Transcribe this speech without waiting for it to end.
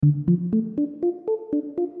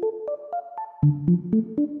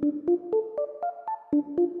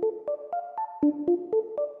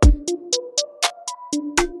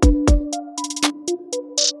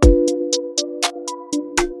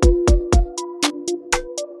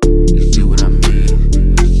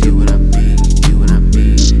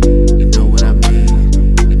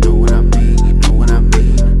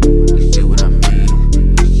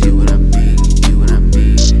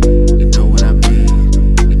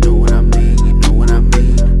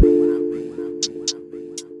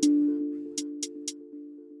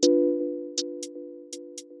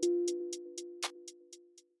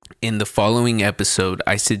In the following episode,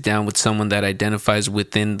 I sit down with someone that identifies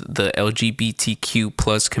within the LGBTQ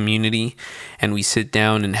plus community, and we sit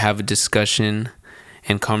down and have a discussion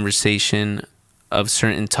and conversation of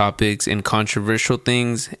certain topics and controversial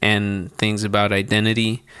things and things about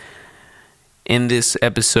identity. In this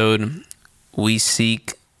episode, we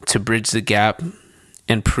seek to bridge the gap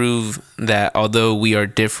and prove that although we are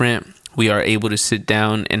different, we are able to sit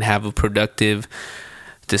down and have a productive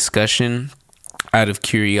discussion out of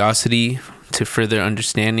curiosity to further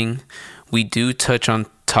understanding. We do touch on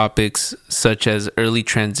topics such as early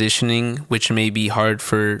transitioning, which may be hard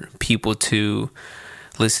for people to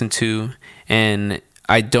listen to, and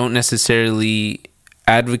I don't necessarily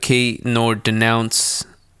advocate nor denounce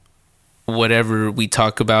whatever we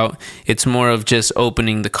talk about. It's more of just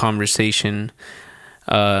opening the conversation,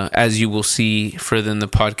 as you will see further in the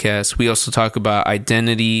podcast. We also talk about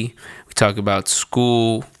identity, we talk about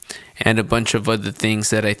school, and a bunch of other things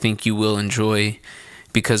that I think you will enjoy,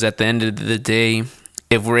 because at the end of the day,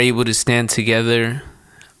 if we're able to stand together,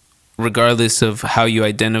 regardless of how you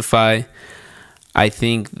identify, I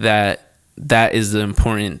think that that is the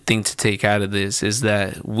important thing to take out of this, is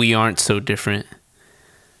that we aren't so different,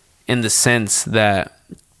 in the sense that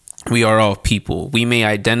we are all people. We may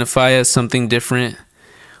identify as something different,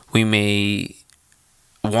 we may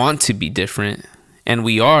want to be different, and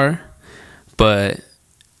we are, but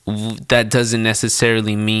that doesn't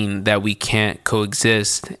necessarily mean that we can't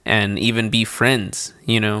coexist and even be friends,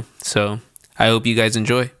 you know? So I hope you guys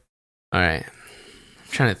enjoy. All right. I'm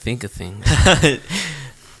trying to think of things.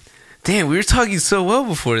 Damn, we were talking so well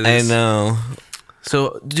before this. I know.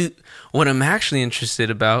 So, what I'm actually interested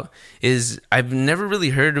about is I've never really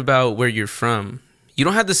heard about where you're from. You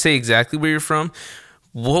don't have to say exactly where you're from.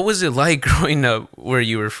 What was it like growing up where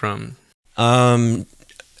you were from?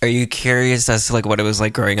 Are you curious as to like what it was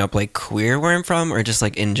like growing up like queer where I'm from, or just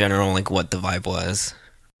like in general like what the vibe was?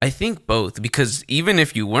 I think both, because even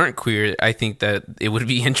if you weren't queer, I think that it would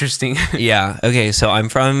be interesting. Yeah. Okay. So I'm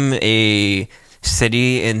from a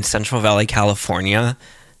city in Central Valley, California.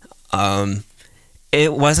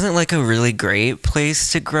 It wasn't like a really great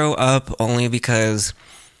place to grow up, only because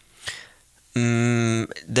the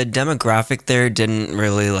demographic there didn't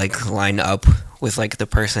really like line up with like the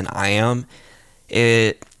person I am.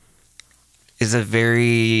 It is a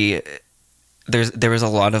very there was a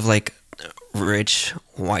lot of like rich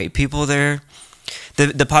white people there.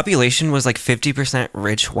 The population was like 50%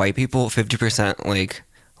 rich white people, 50% like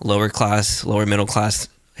lower middle class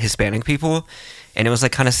Hispanic people, and it was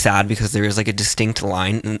like kind of sad because there was like a distinct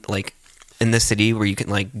line like in the city where you can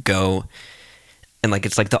like go and like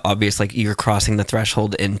it's like the obvious like you're crossing the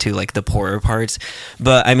threshold into like the poorer parts.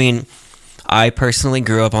 But I mean, I personally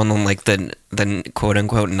grew up on like the quote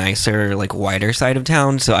unquote nicer like whiter side of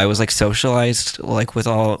town, so I was like socialized like with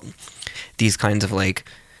all these kinds of like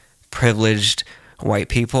privileged white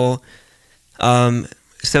people.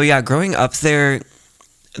 So yeah, growing up there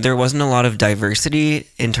wasn't a lot of diversity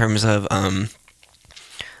in terms of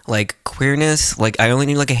like queerness. Like I only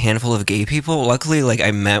knew like a handful of gay people. Luckily, like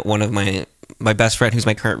I met one of my best friend, who's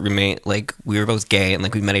my current roommate. Like we were both gay, and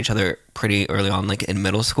like we met each other pretty early on, like in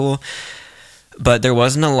middle school. But there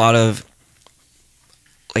wasn't a lot of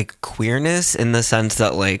like queerness in the sense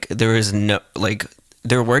that like there was no like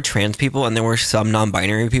there were trans people and there were some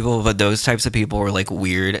non-binary people, but those types of people were like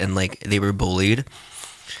weird and like they were bullied,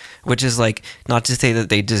 which is like not to say that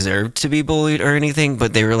they deserved to be bullied or anything,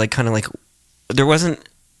 but they were like kind of like there wasn't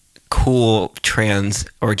cool trans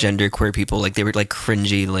or gender queer people. Like they were like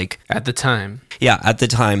cringy, like At the time. Yeah, at the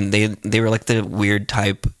time they were like the weird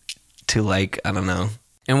type to like, I don't know.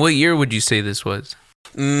 And what year would you say this was?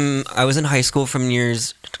 I was in high school from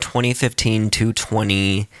years 2015 to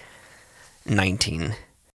 2019.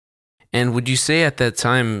 And would you say at that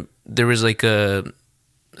time there was like a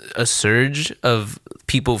surge of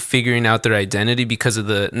people figuring out their identity because of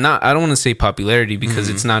I don't want to say popularity, because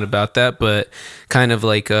it's not about that, but kind of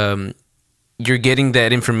like you're getting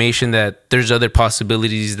that information that there's other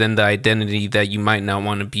possibilities than the identity that you might not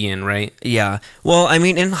want to be in, right? Yeah. Well, I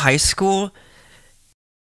mean, in high school,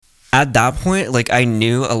 at that point, like I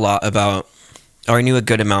knew a lot about, or I knew a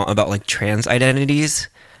good amount about like trans identities.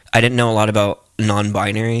 I didn't know a lot about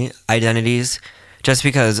non-binary identities, just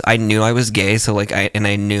because I knew I was gay. So like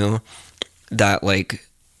I knew that like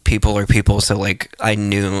people are people. So like I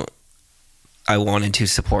knew I wanted to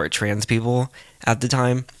support trans people at the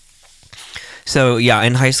time. So yeah,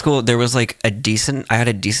 in high school there was like I had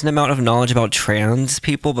a decent amount of knowledge about trans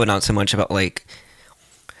people, but not so much about like,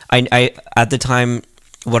 I at the time,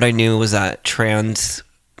 what I knew was that trans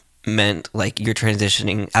meant like you're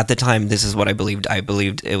transitioning. At the time, this is what I believed. I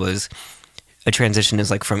believed it was a transition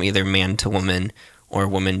is like from either man to woman or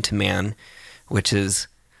woman to man,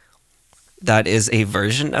 that is a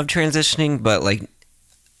version of transitioning, but like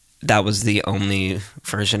that was the only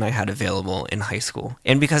version I had available in high school.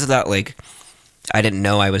 And because of that, like I didn't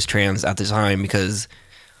know I was trans at the time, because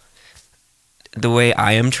the way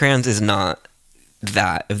I am trans is not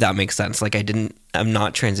that, if that makes sense. Like I'm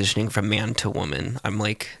not transitioning from man to woman. I'm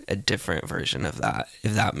like a different version of that,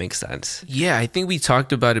 if that makes sense. Yeah, I think we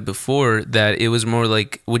talked about it before, that it was more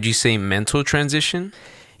like, would you say mental transition?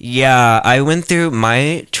 Yeah, I went through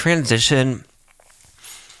my transition.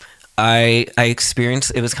 I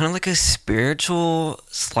experienced, it was kind of like a spiritual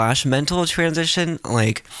 / mental transition.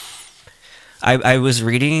 Like I was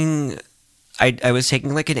reading, I was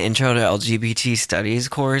taking like an intro to LGBT studies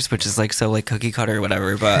course, which is like so like cookie cutter or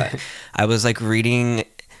whatever, but I was like reading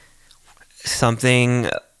something,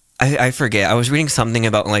 I forget, I was reading something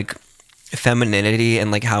about like femininity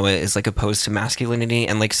and like how it is like opposed to masculinity,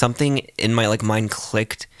 and like something in my like mind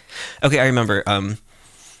clicked. Okay, I remember,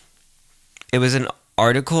 it was an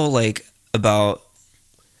article like about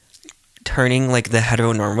turning like the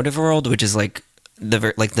heteronormative world, which is like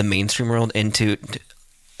the mainstream world, into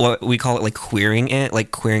what we call it like queering it,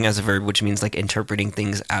 like queering as a verb, which means like interpreting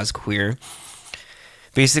things as queer.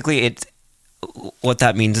 Basically, what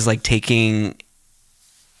that means is like taking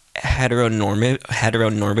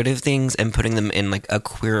heteronormative things and putting them in like a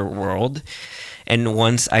queer world. And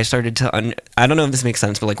once I started to I don't know if this makes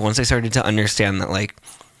sense, but like once I started to understand that like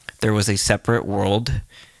there was a separate world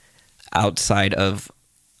outside of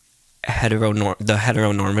the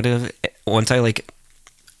heteronormative, once I like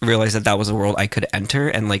realized that was a world I could enter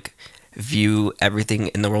and like view everything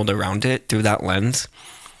in the world around it through that lens,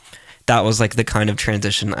 that was like the kind of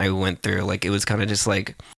transition I went through. Like it was kind of just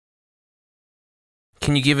like.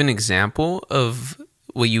 Can you give an example of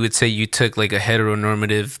what you would say you took like a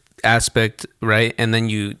heteronormative aspect, right, and then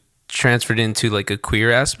you transferred into like a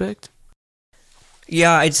queer aspect?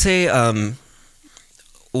 Yeah, I'd say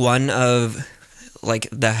one of like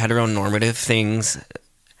the heteronormative things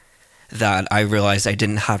that I realized I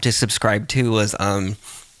didn't have to subscribe to was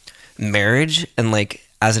marriage, and like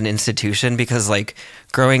as an institution, because like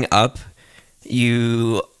growing up,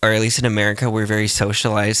 or at least in America, we're very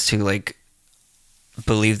socialized to like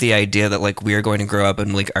believe the idea that like we are going to grow up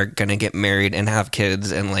and like are gonna get married and have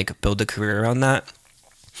kids and like build a career around that.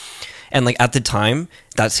 And like at the time,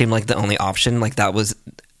 that seemed like the only option. Like that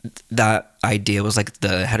idea was like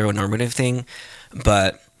the heteronormative thing.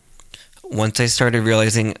 But once I started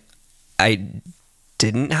realizing I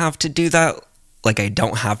didn't have to do that, like I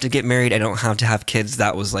don't have to get married, I don't have to have kids,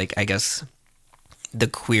 that was like, I guess, the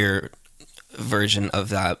queer version of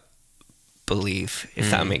that belief,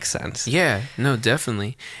 if that makes sense. Yeah, no,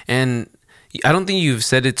 definitely. And I don't think you've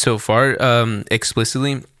said it so far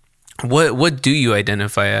explicitly. What do you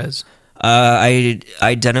identify as? I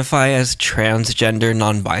identify as transgender,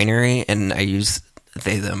 non-binary, and I use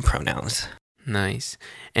they, them pronouns. Nice.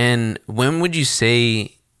 And when would you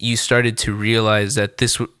say you started to realize that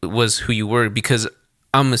this was who you were? Because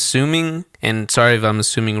I'm assuming, and sorry if I'm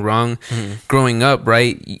assuming wrong, growing up,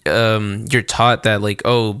 right, you're taught that like,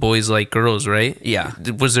 oh, boys like girls, right? Yeah.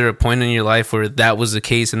 Was there a point in your life where that was the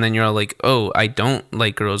case, and then you're all like, oh, I don't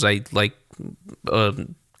like girls, I like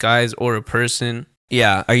guys or a person?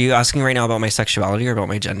 Yeah. Are you asking right now about my sexuality or about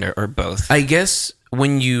my gender, or both? I guess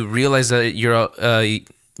when you realize that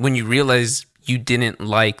when you realize you didn't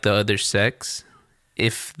like the other sex,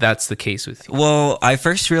 if that's the case with you. Well, I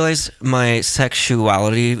first realized my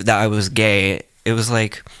sexuality, that I was gay. It was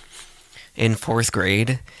like in 4th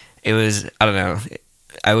grade. It was, I don't know,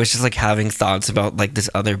 I was just like having thoughts about like this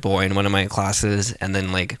other boy in one of my classes, and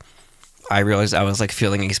then like I realized I was like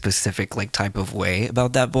feeling a specific like type of way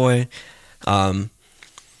about that boy.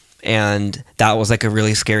 And that was like a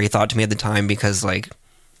really scary thought to me at the time, because like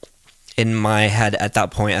in my head at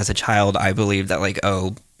that point as a child, I believed that like,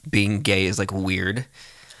 oh, being gay is like weird.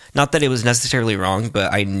 Not that it was necessarily wrong,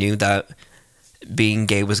 but I knew that being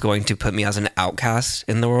gay was going to put me as an outcast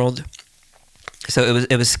in the world. So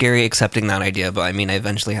it was scary accepting that idea, but I mean, I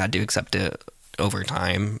eventually had to accept it over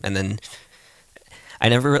time. And then I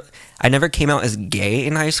never came out as gay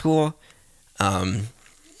in high school,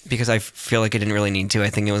 because I feel like I didn't really need to. I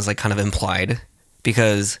think it was like kind of implied,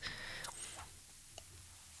 because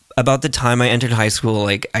about the time I entered high school,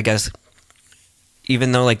 like, I guess,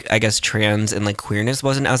 even though like I guess trans and like queerness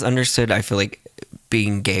wasn't as understood, I feel like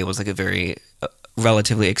being gay was like a very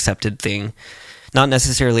relatively accepted thing, not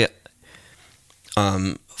necessarily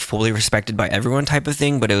fully respected by everyone type of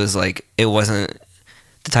thing, but it was like, it wasn't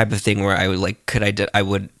the type of thing where I would like, I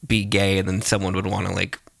would be gay and then someone would want to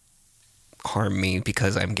like harm me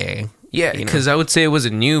because I'm gay. Yeah, because I would say it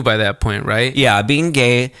wasn't new by that point, right? Yeah, being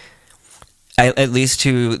gay, at least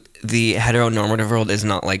to the heteronormative world, is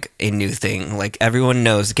not like a new thing. Like, everyone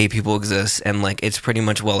knows gay people exist, and like it's pretty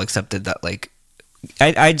much well accepted that like,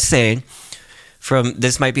 I'd say, from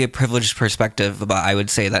this might be a privileged perspective, but I would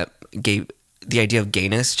say that the idea of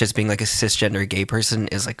gayness, just being like a cisgender gay person,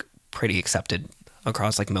 is like pretty accepted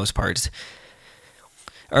across like most parts.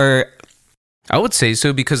 Or I would say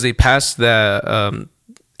so, because they passed that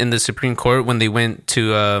in the Supreme Court when they went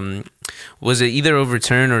to was it either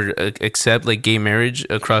overturn or accept like gay marriage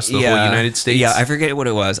across the whole United States? Yeah, I forget what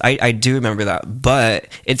it was. I do remember that, but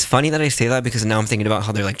it's funny that I say that because now I'm thinking about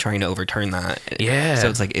how they're like trying to overturn that. Yeah. So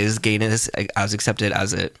it's like, is gayness as accepted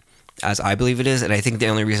as I believe it is? And I think the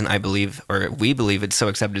only reason I believe, or we believe, it's so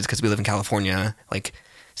accepted is because we live in California, like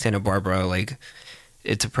Santa Barbara, like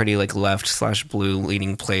it's a pretty like left/blue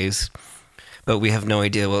leaning place, but we have no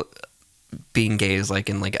idea what being gay is like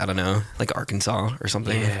in like, I don't know, like Arkansas or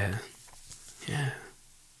something. Yeah,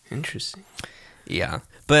 interesting. Yeah,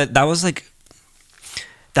 but that was like,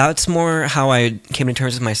 that's more how I came to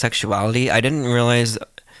terms with my sexuality. I didn't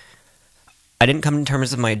come to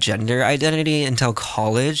terms with my gender identity until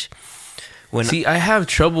college. See, I have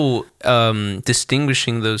trouble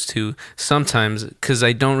distinguishing those two sometimes, because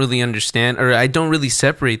I don't really understand, or I don't really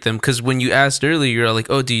separate them. Because when you asked earlier, you're like,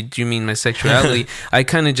 "Oh, do you mean my sexuality?" I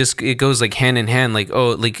kind of just, it goes like hand in hand, like, oh,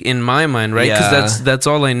 like in my mind, right? Because that's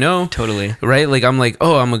all I know. Totally. Right? Like, I'm like,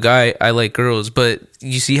 oh, I'm a guy, I like girls, but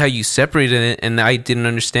you see how you separated it, and I didn't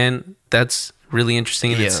understand. That's really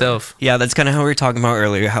interesting in itself. Yeah, that's kind of how we were talking about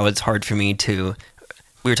earlier. How it's hard for me to.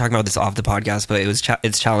 We were talking about this off the podcast, but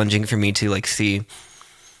it's challenging for me to like see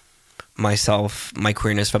myself, my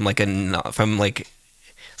queerness from like I don't know, from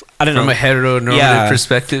a heteronormative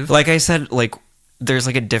perspective. Like I said, like there's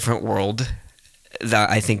like a different world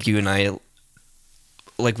that I think you and I,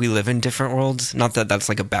 like, we live in different worlds. Not that that's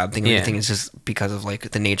like a bad thing or anything. It's just because of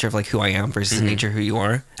like the nature of like who I am versus the nature of who you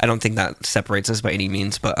are. I don't think that separates us by any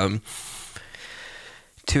means, but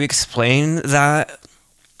to explain that,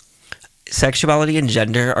 sexuality and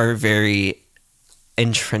gender are very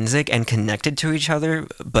intrinsic and connected to each other,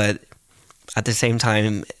 but at the same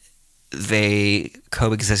time, they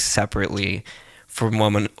coexist separately from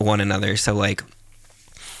one another. So, like,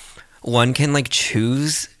 one can, like,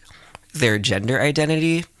 choose their gender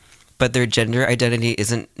identity, but their gender identity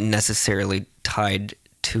isn't necessarily tied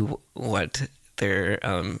to what their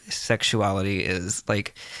sexuality is.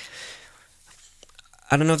 Like,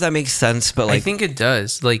 I don't know if that makes sense, but like, I think it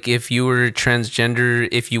does. Like, if you were transgender,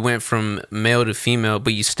 if you went from male to female,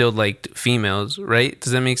 but you still liked females, right?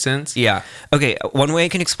 Does that make sense? Yeah. Okay. One way I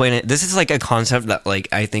can explain it. This is like a concept that like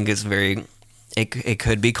I think is very. It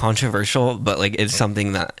could be controversial, but like it's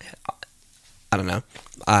something that I don't know.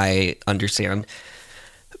 I understand.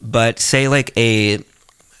 But say like a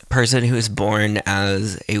person who is born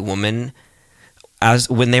as a woman,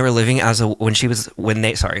 when they were living as a woman,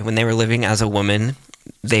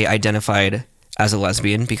 they identified as a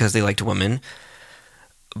lesbian because they liked women.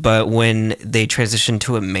 But when they transitioned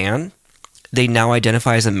to a man, they now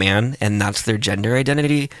identify as a man, and that's their gender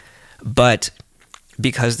identity. But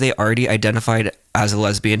because they already identified as a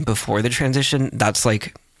lesbian before the transition, that's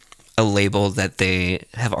like a label that they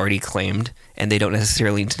have already claimed, and they don't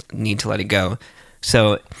necessarily need to let it go.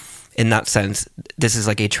 So in that sense, this is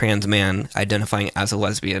like a trans man identifying as a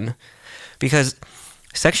lesbian, because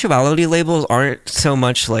sexuality labels aren't so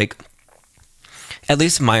much like, at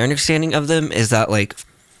least my understanding of them is that like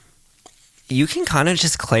you can kind of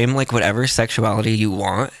just claim like whatever sexuality you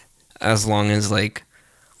want as long as like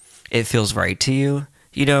it feels right to you,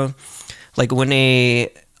 you know? Like when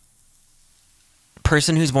a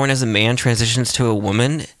person who's born as a man transitions to a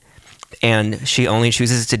woman and she only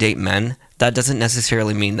chooses to date men, that doesn't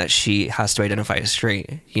necessarily mean that she has to identify as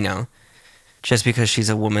straight, you know? Just because she's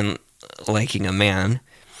a woman liking a man.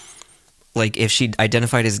 Like if she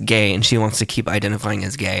identified as gay and she wants to keep identifying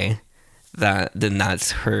as gay, then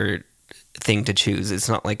that's her thing to choose. It's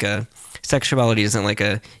not like a sexuality isn't like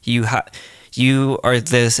a you are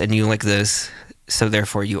this and you like this, so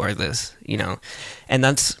therefore you are this, you know. And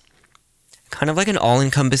that's kind of like an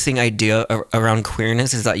all-encompassing idea around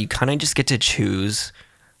queerness, is that you kind of just get to choose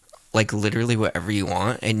like literally whatever you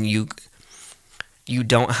want, and you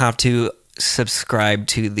don't have to subscribe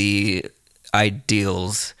to the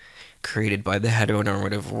ideals created by the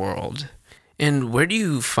heteronormative world. And where do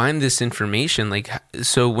you find this information? Like,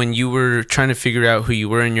 so when you were trying to figure out who you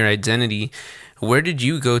were and your identity, where did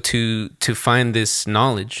you go to find this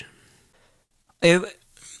knowledge? A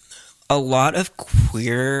lot of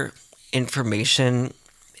queer information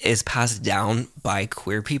is passed down by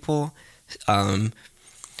queer people.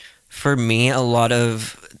 For me, a lot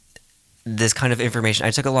of this kind of information,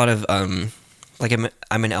 I took a lot of, like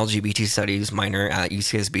I'm an LGBT studies minor at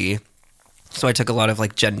UCSB, so I took a lot of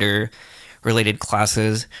like gender related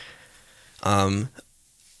classes.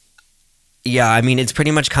 Yeah, I mean, it's pretty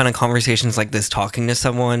much kind of conversations like this, talking to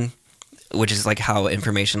someone, which is like how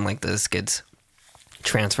information like this gets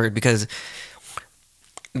transferred, because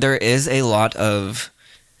there is a lot of,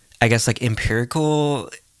 I guess, like empirical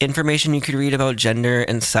information you could read about gender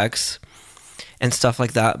and sex and stuff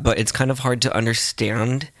like that, but it's kind of hard to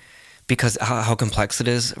understand because how complex it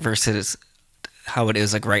is versus how it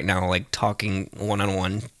is like right now, like talking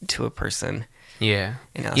one-on-one to a person. Yeah.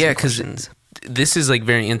 And asking questions. This is like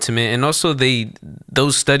very intimate, and also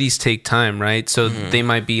those studies take time, right? So they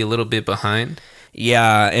might be a little bit behind.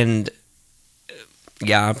 Yeah, and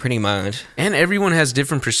yeah, pretty much. And everyone has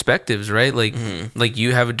different perspectives, right? Like like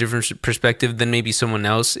you have a different perspective than maybe someone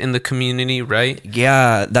else in the community, right?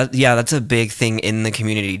 Yeah, that's a big thing in the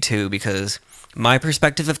community too, because my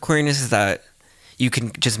perspective of queerness is that you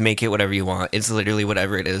can just make it whatever you want. It's literally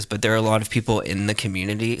whatever it is, but there are a lot of people in the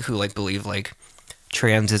community who like believe like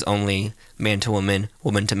trans is only man to woman,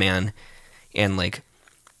 woman to man, and like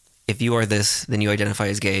if you are this, then you identify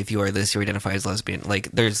as gay. If you are this, you identify as lesbian. Like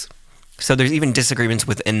there's even disagreements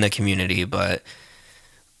within the community, but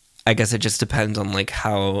I guess it just depends on like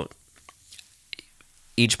how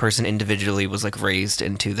each person individually was like raised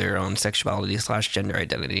into their own sexuality / gender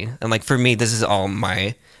identity. And like for me, this is all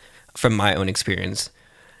from my own experience,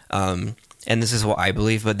 and this is what I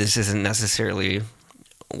believe, but this isn't necessarily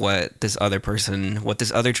what this other trans person, what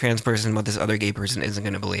this other gay person isn't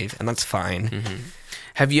going to believe, and that's fine.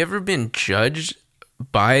 Have you ever been judged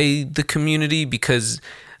by the community? Because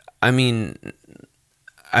I mean,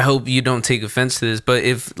 I hope you don't take offense to this, but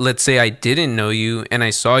if, let's say, I didn't know you and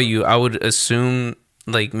I saw you, I would assume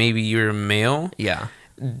like maybe you're a male. Yeah.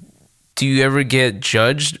 Do you ever get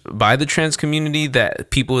judged by the trans community,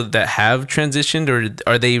 that people that have transitioned, or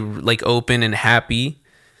are they like open and happy?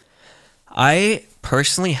 I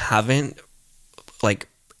personally haven't, like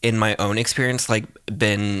in my own experience, like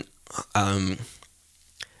been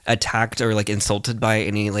attacked or like insulted by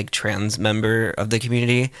any like trans member of the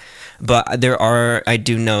community, but I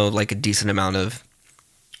do know like a decent amount of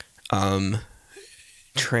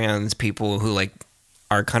trans people who like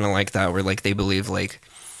are kind of like that, where like they believe like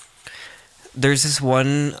there's this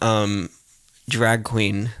one drag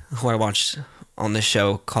queen who I watched on this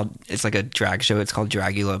show it's like a drag show, it's called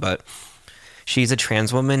Dragula, but she's a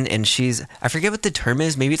trans woman, and I forget what the term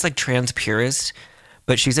is, maybe it's like trans purist,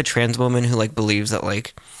 but she's a trans woman who like believes that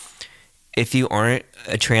like if you aren't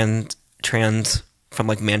a trans from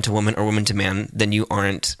like man to woman or woman to man, then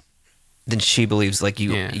she believes like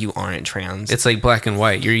you aren't trans. It's like black and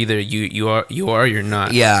white. You're either you are, you're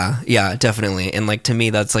not. Yeah, definitely. And like to me,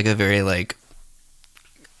 that's like a very like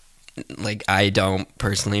I don't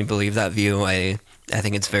personally believe that view. I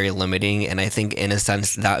think it's very limiting, and I think in a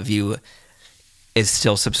sense that view is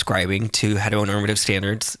still subscribing to heteronormative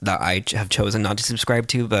standards that I have chosen not to subscribe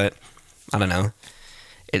to, but I don't know.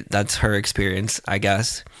 That's her experience, I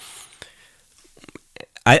guess.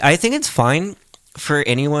 I think it's fine for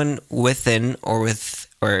anyone within or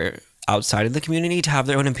outside of the community to have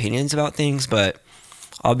their own opinions about things, but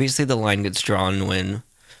obviously the line gets drawn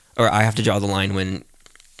I have to draw the line when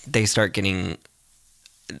they start making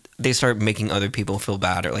other people feel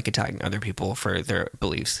bad or like attacking other people for their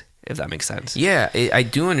beliefs, if that makes sense. Yeah, I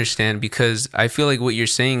do understand, because I feel like what you're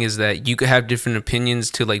saying is that you could have different opinions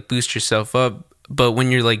to like boost yourself up, but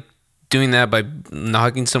when you're like doing that by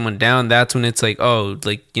knocking someone down, that's when it's like, oh,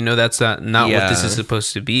 like, you know, that's not what this is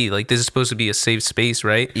supposed to be. Like, this is supposed to be a safe space,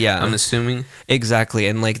 right? Yeah, I'm assuming. Exactly.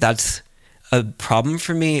 And like that's a problem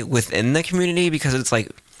for me within the community, because it's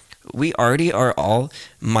like we already are all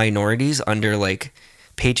minorities under like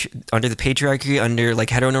under the patriarchy, under like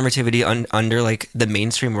heteronormativity, under like the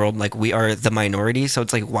mainstream world. Like we are the minority, so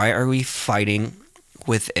it's like, why are we fighting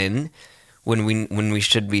within when we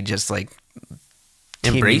should be just like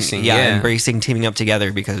embracing teaming up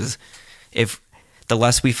together, because if the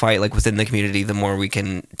less we fight like within the community, the more we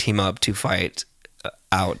can team up to fight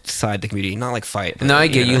outside the community. Not like fight, but, no, I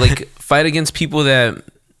get you, like fight against people that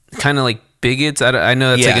kind of like bigots. I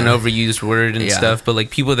know that's like an overused word and stuff, but like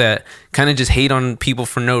people that kind of just hate on people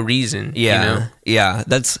for no reason.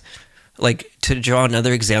 That's like, to draw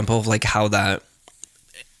another example of like how that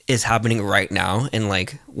is happening right now, and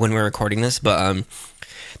like when we're recording this, but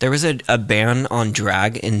there was a ban on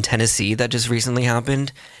drag in Tennessee that just recently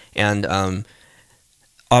happened, and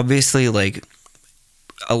obviously like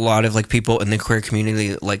a lot of like people in the queer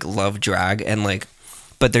community like love drag, and like,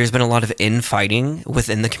 but there's been a lot of infighting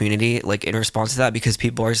within the community like in response to that, because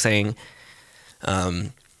people are saying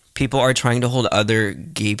people are trying to hold other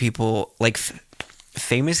gay people, like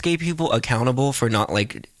famous gay people, accountable for not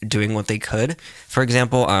like doing what they could. For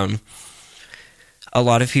example, a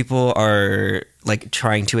lot of people are like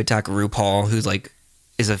trying to attack RuPaul, who's like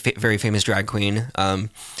is a very famous drag queen,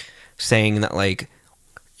 saying that like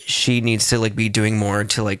she needs to like be doing more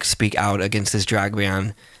to like speak out against this drag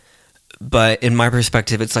ban. But in my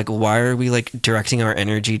perspective, it's like, why are we like directing our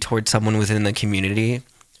energy towards someone within the community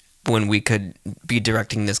when we could be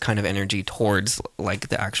directing this kind of energy towards like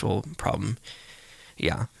the actual problem?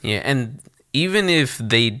 Yeah, and even if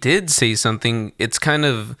they did say something, it's kind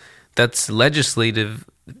of, that's legislative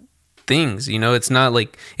things, it's not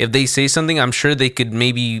like if they say something, I'm sure they could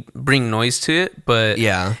maybe bring noise to it, but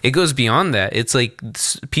it goes beyond that. It's like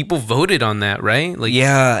people voted on that, right? Like,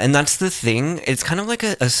 and that's the thing. It's kind of like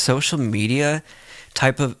a social media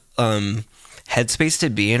type of headspace to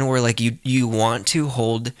be in, where like you want to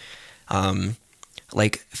hold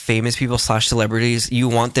like famous people / celebrities, you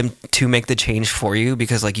want them to make the change for you,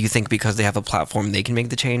 because like you think because they have a platform they can make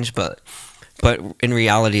the change, but in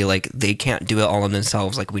reality, like they can't do it all on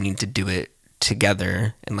themselves. Like we need to do it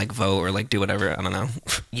together and like vote or like do whatever. I don't know.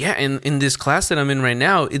 Yeah, and in this class that I'm in right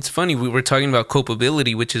now, it's funny. We were talking about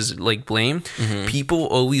culpability, which is like blame. Mm-hmm. People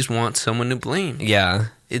always want someone to blame. Yeah,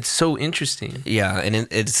 it's so interesting. Yeah, and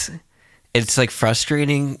it's like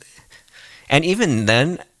frustrating. And even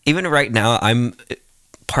then, even right now, I'm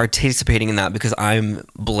participating in that because I'm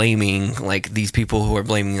blaming like these people who are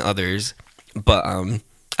blaming others. But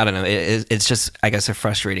I don't know. It's just, I guess, a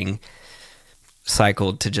frustrating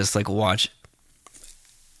cycle to just like watch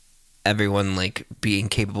everyone like being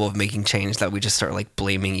capable of making change, that we just start like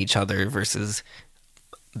blaming each other versus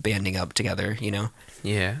banding up together,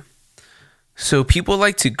 Yeah. So people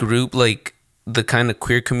like to group like the kind of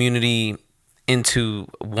queer community into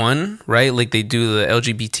one, right? Like they do the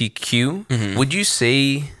LGBTQ. Mm-hmm. Would you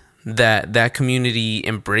say that community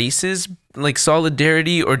embraces like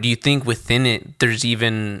solidarity, or do you think within it there's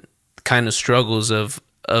even kind of struggles of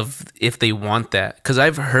if they want that? Because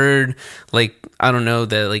I've heard like, I don't know,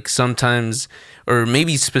 that like sometimes, or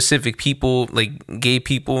maybe specific people like gay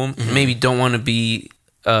people mm-hmm. maybe don't want to be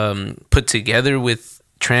put together with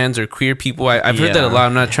trans or queer people. I've heard that a lot.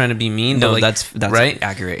 I'm not trying to be mean. No, but like, that's right?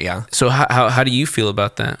 Accurate. Yeah. So how do you feel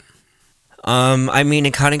about that? I mean,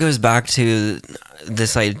 it kind of goes back to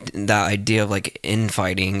that idea of like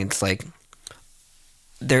infighting. It's like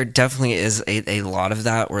there definitely is a lot of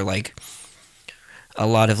that, where like a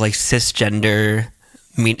lot of like cisgender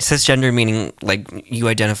meaning like you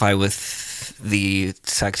identify with the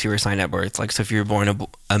sex you were assigned at birth. Like, so if you're born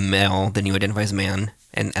a male, then you identify as man,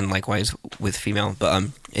 and likewise with female. But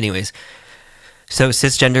anyways, so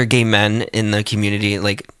cisgender gay men in the community,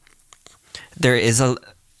 like there is a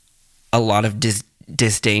lot of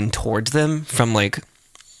disdain towards them from like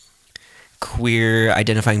queer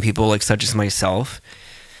identifying people like such as myself,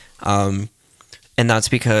 and that's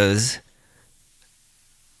because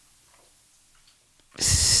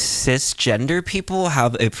cisgender people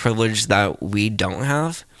have a privilege that we don't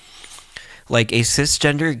have. Like a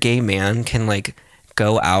cisgender gay man can like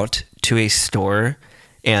go out to a store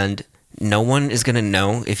and no one is gonna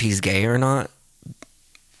know if he's gay or not.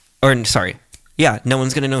 Or sorry, yeah, no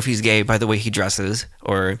one's gonna know if he's gay by the way he dresses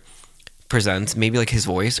or presents, maybe like his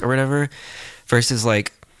voice or whatever. Versus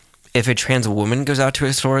like if a trans woman goes out to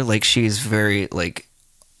a store, like she's very like,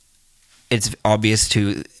 it's obvious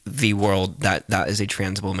to the world that is a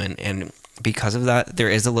trans woman, and because of that, there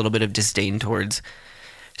is a little bit of disdain towards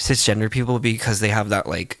cisgender people because they have that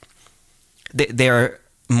like they are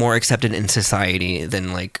more accepted in society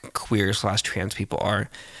than like queer / trans people are.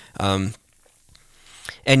 And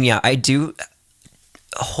yeah, I do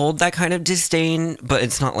hold that kind of disdain, but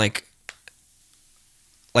it's not like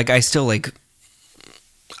I still like,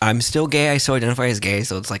 I'm still gay, I still identify as gay,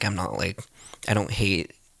 so it's like I'm not like, I don't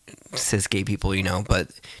hate cis gay people, but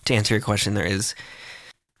to answer your question, there is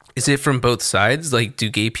it from both sides? Like, do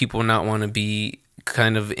gay people not want to be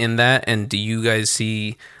kind of in that? And do you guys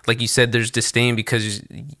see, like you said, there's disdain because,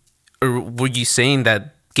 or were you saying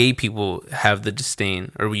that gay people have the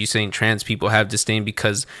disdain, or were you saying trans people have disdain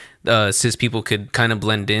because cis people could kind of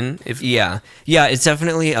blend in? Yeah, it's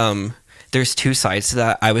definitely there's two sides to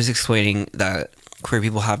that. I was explaining that queer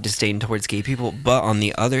people have disdain towards gay people, but on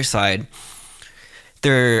the other side,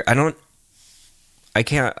 I don't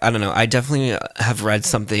know. I definitely have read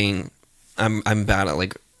something. I'm bad at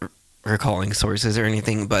like recalling sources or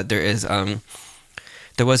anything, but there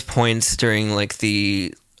was points during like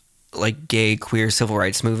the like gay queer civil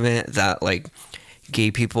rights movement that like gay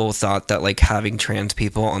people thought that like having trans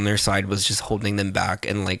people on their side was just holding them back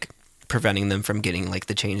and like preventing them from getting like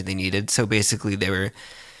the change they needed. So basically they were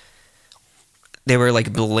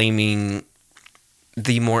like blaming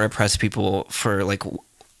the more oppressed people for like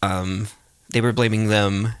they were blaming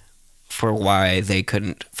them for why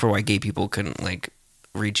gay people couldn't like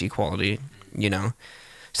reach equality, you know?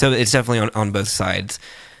 So it's definitely on both sides.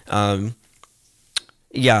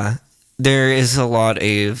 Yeah, there is a lot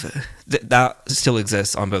of that still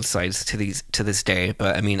exists on both sides to this day.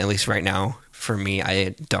 But I mean, at least right now, for me, I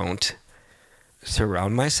don't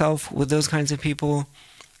surround myself with those kinds of people.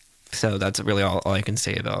 So that's really all I can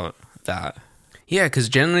say about that. Yeah, because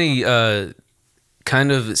generally,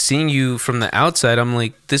 kind of seeing you from the outside, I'm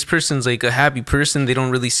like, this person's like a happy person. They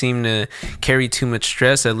don't really seem to carry too much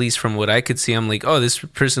stress, at least from what I could see. I'm like, oh, this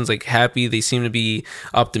person's like happy. They seem to be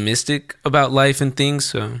optimistic about life and things.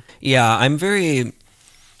 So yeah, I'm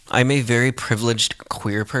a very privileged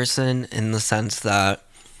queer person in the sense that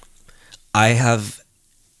I have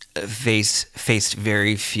faced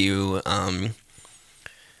very few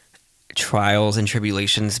trials and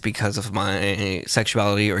tribulations because of my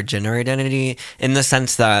sexuality or gender identity, in the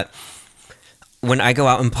sense that when I go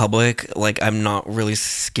out in public, like I'm not really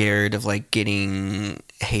scared of like getting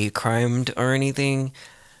hate crimed or anything,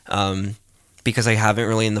 because I haven't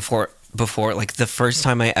really before. Like the first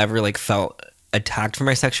time I ever like felt attacked for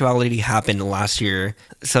my sexuality happened last year.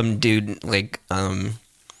 Some dude like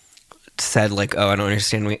said like, "Oh, I don't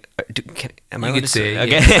understand." Am I allowed to say?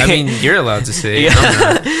 Okay. Yeah. I mean, you're allowed to say.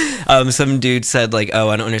 Yeah. Some dude said like, "Oh,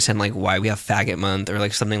 I don't understand like why we have faggot month," or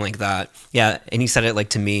like something like that. Yeah, and he said it like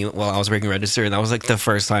to me while I was working register, and that was like the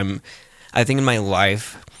first time I think in my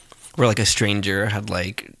life where like a stranger had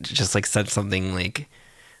like just like said something like,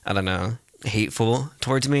 I don't know, hateful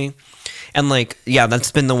towards me. And like, yeah,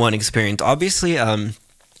 that's been the one experience. Obviously,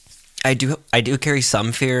 I do carry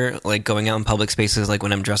some fear, like going out in public spaces, like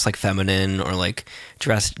when I'm dressed like feminine or like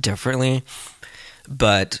dressed differently.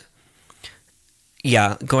 But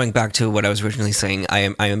yeah, going back to what I was originally saying,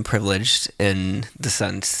 I am privileged in the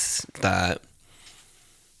sense that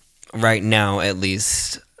right now, at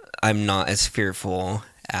least, I'm not as fearful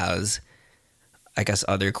as I guess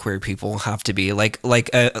other queer people have to be. Like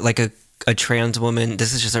a trans woman.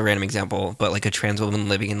 This is just a random example, but like a trans woman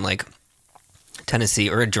living in like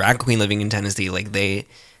Tennessee, or a drag queen living in Tennessee, like they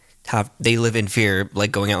live in fear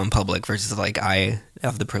like going out in public, versus like I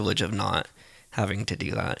have the privilege of not having to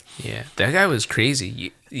do that. Yeah, that guy was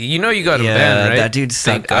crazy. You know, you got him banned, right? That dude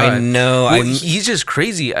sucked. I know. Well, he's just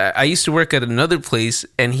crazy. I used to work at another place,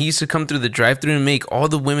 and he used to come through the drive-thru and make all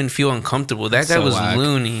the women feel uncomfortable. That guy was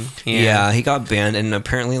loony. Yeah, he got banned, and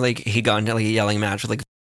apparently like he got into like a yelling match with like.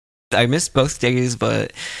 I missed both days,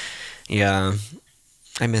 but yeah,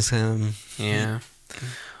 I miss him. Yeah.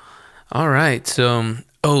 All right. So,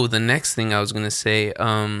 the next thing I was going to say,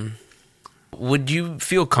 would you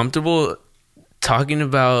feel comfortable talking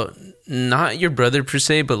about not your brother per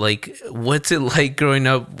se, but like, what's it like growing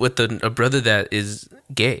up with a brother that is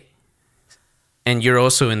gay? And you're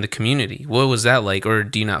also in the community. What was that like? Or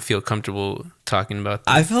do you not feel comfortable talking about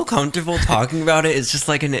that? I feel comfortable talking about it. It's just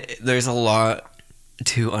like there's a lot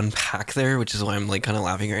to unpack there, which is why I'm like kind of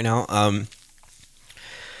laughing right now.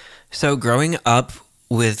 So growing up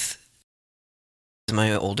with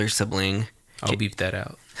my older sibling, I'll beep that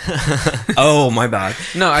out. Oh, my bad.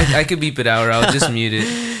 No, I could beep it out, or I'll just mute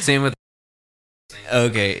it. Same with.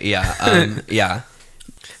 Okay, yeah, yeah.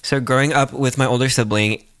 So growing up with my older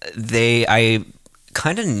sibling, I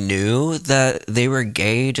kind of knew that they were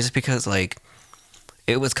gay just because like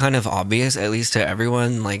it was kind of obvious, at least to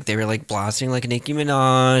everyone. Like they were like blasting like Nicki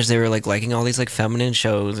Minaj. They were like liking all these like feminine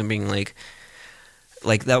shows and being like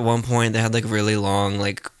at one point they had like really long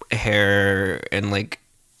like hair, and like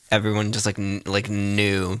everyone just like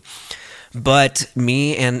knew. But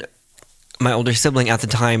me and my older sibling at the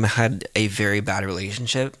time had a very bad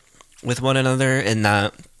relationship with one another, in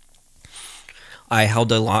that I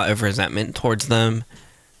held a lot of resentment towards them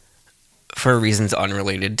for reasons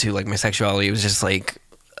unrelated to like my sexuality. It was just like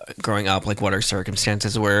growing up, like what our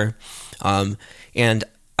circumstances were. And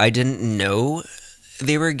I didn't know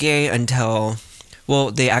they were gay until,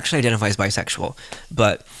 well, they actually identify as bisexual,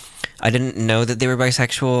 but I didn't know that they were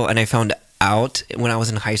bisexual, and I found out when I was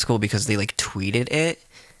in high school because they like tweeted it.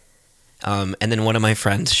 And then one of my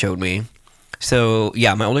friends showed me. So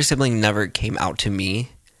yeah, my older sibling never came out to me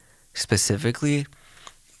specifically,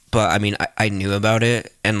 but I mean, I knew about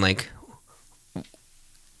it, and like,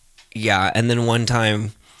 yeah. And then one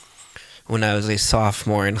time when I was a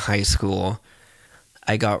sophomore in high school,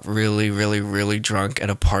 I got really, really, really drunk at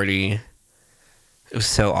a party. It was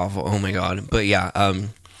so awful. Oh my god. But yeah,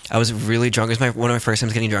 I was really drunk. It was one of my first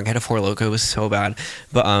times getting drunk. I had a Four Loko. It was so bad.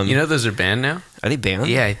 But you know those are banned now? Are they banned?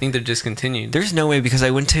 Yeah, I think they're discontinued. There's no way, because I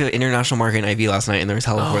went to International Market in IV last night and there was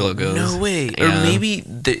hella Four Lokos. No way. Yeah. Or maybe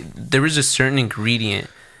there was a certain ingredient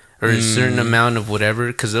or a certain amount of whatever,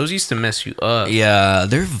 because those used to mess you up. Yeah,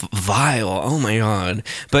 they're vile. Oh my god.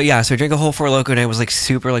 But yeah, so I drank a whole Four Loko and I was like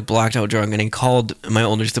super like blacked out drunk, and I called my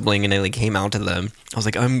older sibling and I like came out to them. I was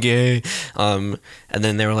like, I'm gay. And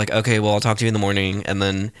then they were like, okay, well, I'll talk to you in the morning. And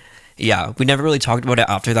then yeah, we never really talked about it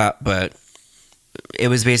after that, but it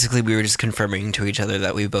was basically we were just confirming to each other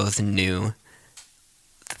that we both knew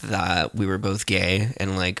that we were both gay,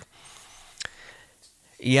 and like,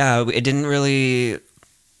 yeah, it didn't really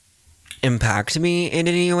impact me in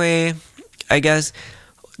any way. I guess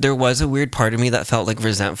there was a weird part of me that felt like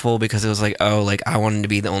resentful, because it was like, oh, like I wanted to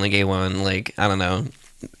be the only gay one, like I don't know,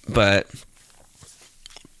 but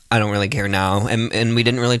I don't really care now. And we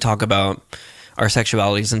didn't really talk about our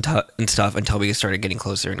sexualities and stuff until we started getting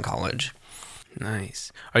closer in college.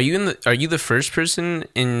 Nice. Are you the first person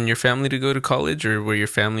in your family to go to college, or were your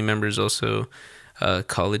family members also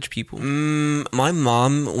college people? My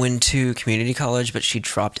mom went to community college, but she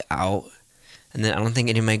dropped out. And then I don't think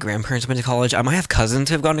any of my grandparents went to college. I might have cousins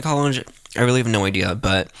who have gone to college. I really have no idea,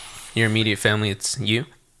 but Your immediate family, it's you?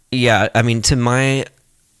 yeah, I mean, to my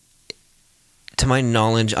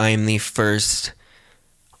knowledge, I am the first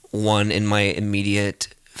one in my immediate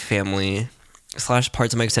family /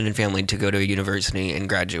 parts of my extended family to go to a university and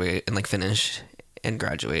graduate and like finish and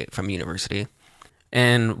graduate from university.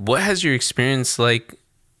 And what has your experience like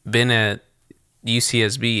been at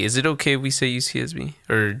UCSB? Is it okay if we say UCSB,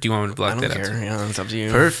 or do you want me to block that out? I don't care. Yeah, it's up to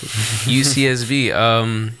you. Perfect.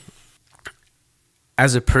 UCSB.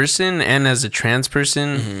 As a person and as a trans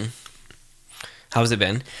person, How's it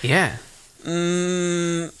been? yeah.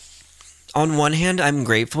 On one hand, I'm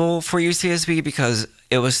grateful for UCSB because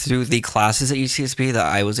it was through the classes at UCSB that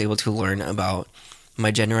I was able to learn about my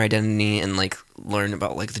gender identity and like learn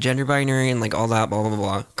about like the gender binary and like all that blah blah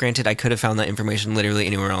blah. Granted, I could have found that information literally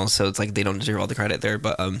anywhere else, so it's like they don't deserve all the credit there,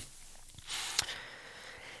 but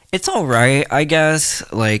it's all right, I guess.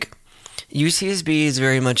 Like UCSB is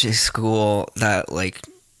very much a school that like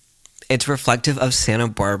it's reflective of Santa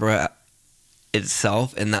Barbara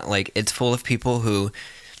itself, and that like it's full of people who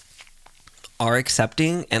are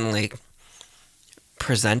accepting and like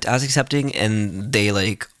present as accepting, and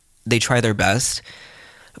they try their best,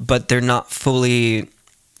 but they're not fully,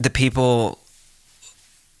 the people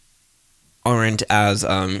aren't as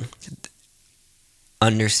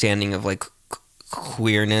understanding of like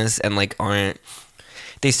queerness, and like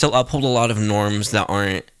they still uphold a lot of norms that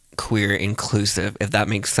aren't queer inclusive, if that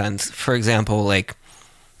makes sense. For example, like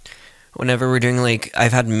whenever we're doing like,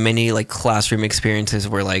 I've had many like classroom experiences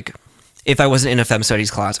where like, if I wasn't in a fem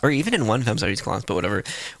studies class, or even in one fem studies class, but whatever,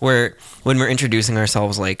 where when we're introducing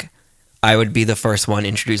ourselves, like I would be the first one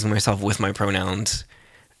introducing myself with my pronouns,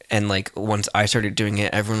 and like once I started doing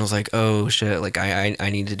it, everyone was like, oh shit, like I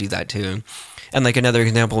need to do that too. And like another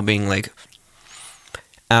example being like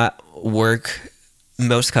at work,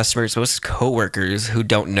 most coworkers who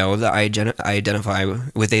don't know that I identify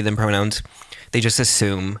with they them pronouns, they just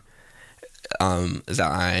assume that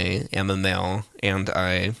I am a male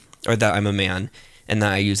or that I'm a man, and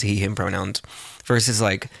that I use he him pronouns, versus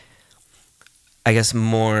like I guess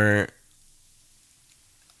more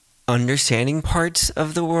understanding parts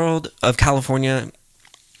of the world of California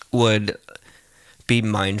would be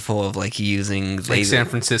mindful of like using Like San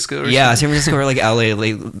Francisco or San something? Francisco or like LA,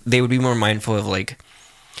 they would be more mindful of like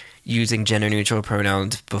using gender neutral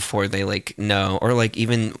pronouns before they like know, or like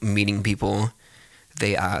even meeting people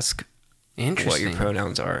they ask what your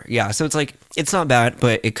pronouns are. Yeah, so it's like it's not bad,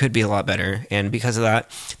 but it could be a lot better. And because of that,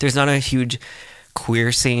 there's not a huge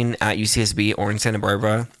queer scene at UCSB or in Santa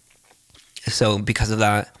Barbara, so because of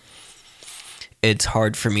that, it's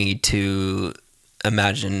hard for me to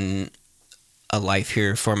imagine a life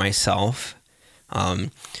here for myself. And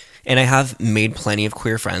I have made plenty of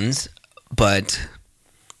queer friends, but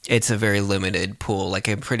it's a very limited pool. Like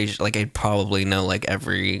I'm pretty like I probably know like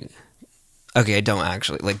every. Okay, I don't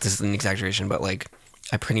actually like this is an exaggeration, but like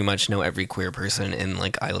I pretty much know every queer person in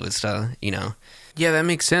like Isla Vista. You know. Yeah, that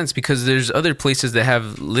makes sense because there's other places that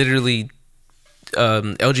have literally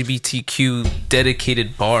LGBTQ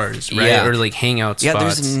dedicated bars, right? Yeah. Or like hangout spots. Yeah,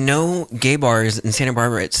 there's no gay bars in Santa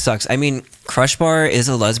Barbara. It sucks. I mean, Crush Bar is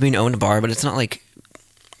a lesbian-owned bar, but it's not like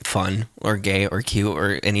fun or gay or cute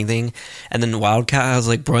or anything. And then Wildcat has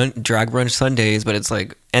like drag brunch Sundays, but it's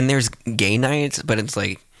like, and there's gay nights, but it's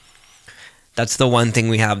like, that's the one thing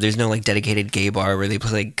we have. There's no like dedicated gay bar where they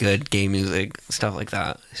play like good gay music, stuff like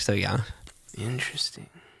that. So yeah. Interesting.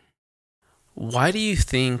 Why do you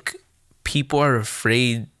think people are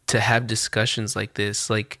afraid to have discussions like this?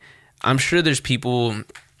 Like, I'm sure there's people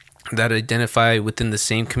that identify within the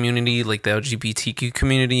same community, like the LGBTQ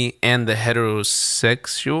community and the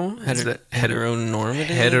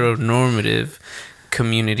heteronormative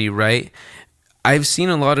community, right? I've seen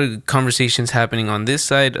a lot of conversations happening on this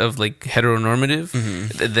side of like heteronormative,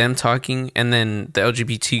 them talking, and then the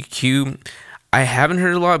LGBTQ. I haven't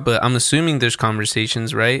heard a lot, but I'm assuming there's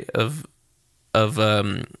conversations, right, of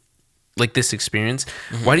like this experience.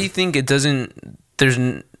 Why do you think there's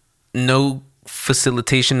no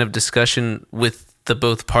facilitation of discussion with the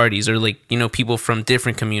both parties, or like, you know, people from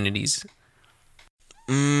different communities?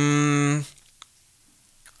 I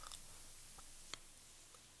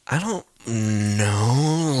don't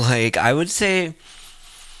know. Like, I would say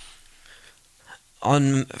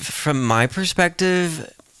from my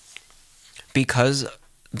perspective, because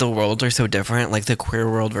the worlds are so different, like the queer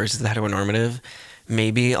world versus the heteronormative,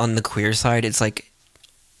 maybe on the queer side it's like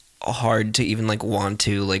hard to even like want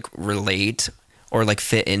to like relate or like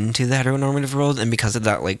fit into the heteronormative world, and because of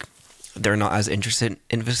that, like they're not as interested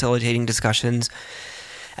in facilitating discussions.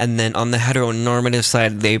 And then on the heteronormative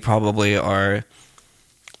side, they probably are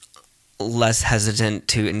less hesitant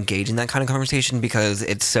to engage in that kind of conversation because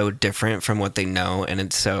it's so different from what they know, and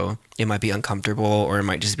it might be uncomfortable, or it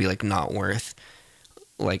might just be like not worth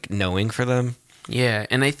like knowing for them. Yeah,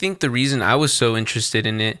 and I think the reason I was so interested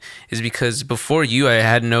in it is because before you, I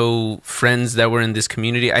had no friends that were in this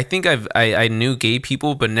community. I think I knew gay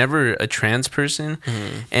people, but never a trans person,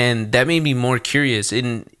 and that made me more curious.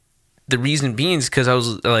 And the reason being is because I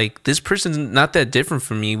was like, this person's not that different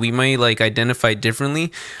from me. We might like identify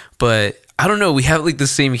differently, but I don't know. We have like the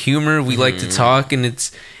same humor. We like to talk, and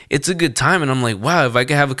it's a good time. And I'm like, wow, if I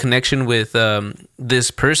could have a connection with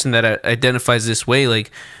this person that identifies this way,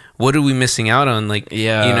 like, what are we missing out on? Like,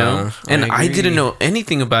 yeah, you know? And I didn't know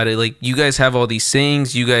anything about it. Like, you guys have all these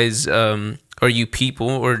sayings. You guys, are you people?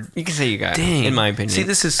 Or you can say you guys, dang, in my opinion. See,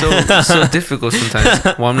 this is so difficult sometimes.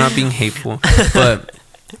 Well, I'm not being hateful, but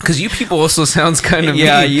because you people also sounds kind of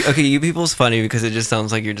yeah. mean. You people's funny because it just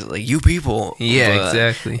sounds like you're just like you people. Yeah, but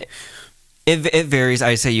exactly. It varies.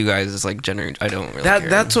 I say you guys is like gender. I don't really care.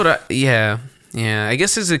 That's what yeah, I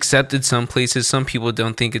guess it's accepted some places. Some people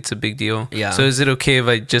don't think it's a big deal. Yeah. So is it okay if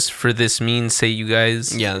I just for this means say you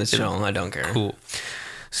guys? Yeah, that's chill. I don't care. Cool.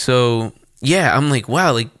 So yeah, I'm like,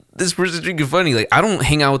 wow, like this person's freaking funny. Like, I don't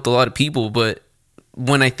hang out with a lot of people, but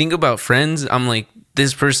when I think about friends, I'm like,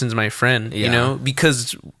 this person's my friend, you know?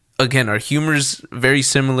 Because again, our humor's very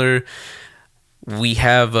similar. We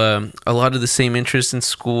have a lot of the same interests in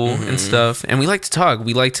school and stuff, and we like to talk.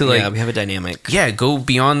 We like to like, we have a dynamic. Yeah, go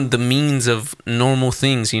beyond the means of normal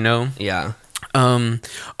things, you know? Yeah.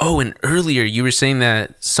 Oh, and earlier you were saying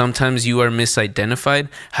that sometimes you are misidentified.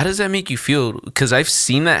 How does that make you feel? Because I've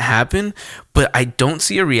seen that happen, but I don't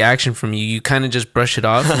see a reaction from you. You kind of just brush it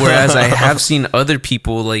off. Whereas I have seen other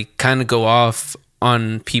people like kind of go off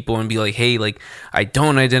on people and be like, hey, like, I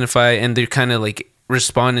don't identify, and they're kind of like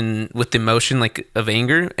responding with emotion like of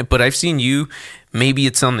anger. But I've seen you, maybe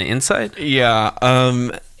it's on the inside. Yeah.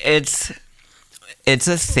 It's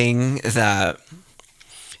a thing that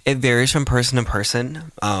it varies from person to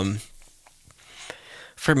person.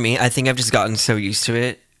 For me, I think I've just gotten so used to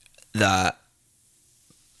it that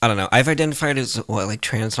I don't know. I've identified as like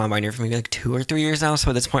trans, non-binary for maybe like 2 or 3 years now.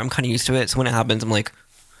 So at this point, I'm kind of used to it. So when it happens, I'm like,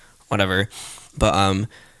 whatever. But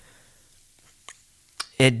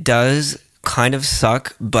it does kind of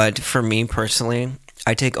suck. But for me personally,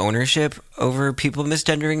 I take ownership over people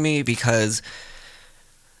misgendering me because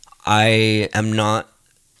I am not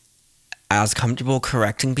as comfortable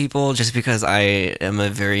correcting people just because I am a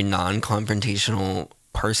very non-confrontational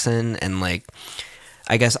person, and like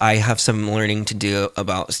I guess I have some learning to do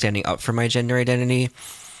about standing up for my gender identity.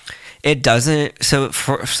 It doesn't so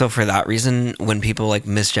for that reason, when people like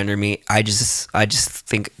misgender me, I just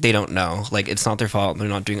think they don't know. Like, it's not their fault, they're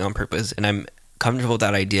not doing it on purpose, and I'm comfortable with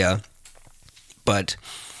that idea. But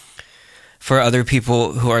for other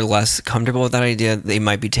people who are less comfortable with that idea, they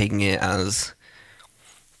might be taking it as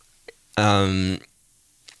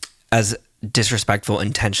disrespectful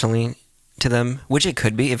intentionally to them, which it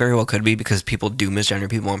could be. It very well could be, because people do misgender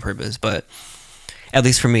people on purpose. But at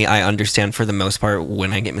least for me, I understand for the most part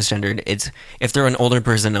when I get misgendered, it's if they're an older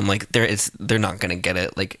person, I'm like they're not gonna get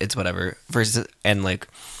it. Like, it's whatever. Versus, and like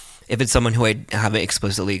if it's someone who I haven't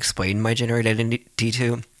explicitly explained my gender identity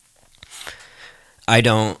to, I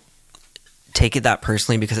don't take it that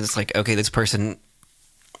personally, because it's like, okay, this person,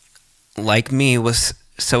 like me, was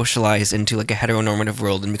socialized into like a heteronormative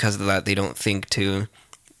world, and because of that, they don't think to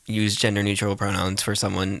use gender neutral pronouns for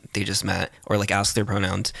someone they just met, or like ask their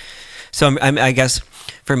pronouns. So I guess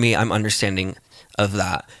for me, I'm understanding of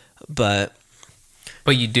that, but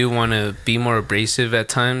you do want to be more abrasive at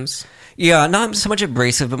times. Yeah, not so much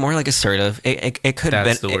abrasive, but more like assertive. It could.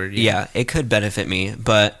 That's the word. Yeah, it could benefit me,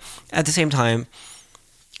 but at the same time,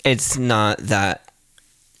 it's not that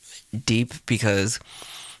deep, because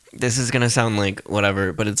this is gonna sound like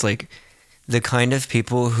whatever, but it's like the kind of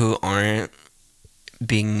people who aren't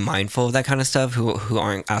being mindful of that kind of stuff, who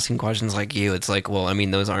aren't asking questions like you. It's like, well, I mean,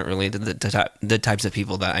 those aren't really the types of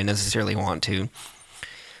people that I necessarily want to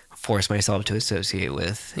force myself to associate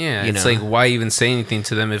with. Yeah, it's like, why even say anything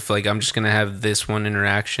to them if like I'm just gonna have this one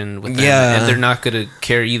interaction with them, and they're not gonna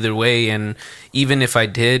care either way. And even if I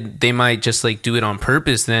did, they might just like do it on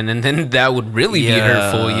purpose then, and then that would really be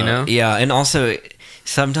hurtful, you know? Yeah, and also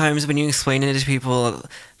sometimes when you explain it to people,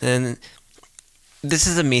 then this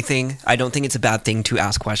is a me thing. I don't think it's a bad thing to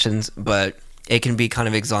ask questions, but it can be kind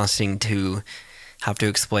of exhausting to have to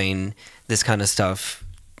explain this kind of stuff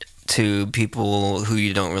to people who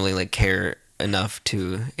you don't really like care enough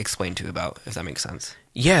to explain to about, if that makes sense.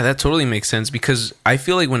 Yeah, that totally makes sense, because I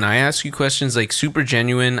feel like when I ask you questions, like super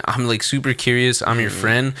genuine, I'm like super curious, I'm your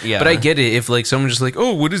friend. Yeah. But I get it if like someone's just like,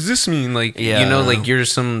 oh, what does this mean? Like, you know, like you're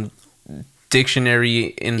some dictionary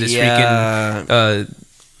in this freaking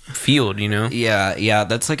field, you know? Yeah,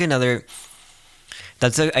 that's like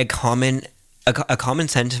that's a common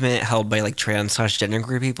sentiment held by like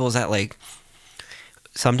trans/genderqueer people, is that like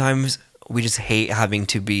sometimes we just hate having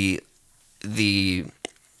to be the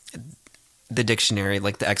dictionary,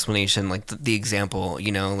 like the explanation, like the example,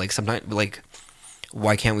 you know? Like sometimes, like,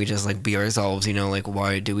 why can't we just like be ourselves, you know? Like,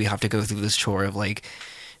 why do we have to go through this chore of like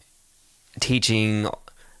teaching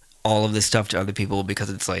all of this stuff to other people? Because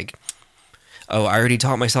it's like, oh, I already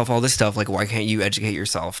taught myself all this stuff, like why can't you educate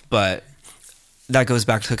yourself? But that goes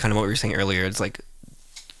back to kind of what we were saying earlier. It's like,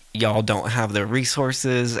 y'all don't have the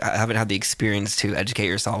resources, haven't had the experience to educate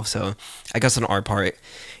yourself. So I guess on our part,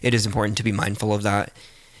 it is important to be mindful of that.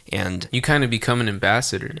 And you kind of become an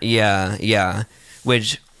ambassador. Yeah.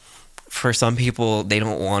 Which for some people, they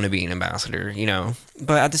don't want to be an ambassador, you know?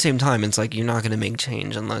 But at the same time, it's like, you're not going to make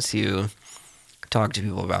change unless you talk to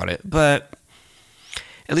people about it. But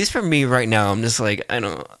at least for me right now, I'm just like, I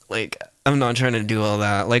don't, like, I'm not trying to do all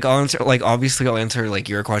that. Like, obviously I'll answer like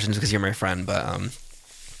your questions because you're my friend, but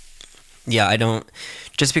yeah, I don't,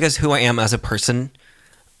 just because who I am as a person,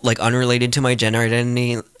 like unrelated to my gender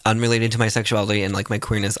identity, unrelated to my sexuality and like my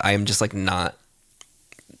queerness, I am just like not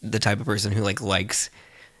the type of person who like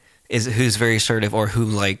who's very assertive or who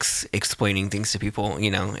likes explaining things to people,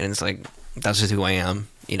 you know? And it's like, that's just who I am,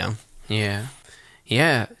 you know?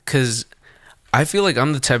 Yeah, because I feel like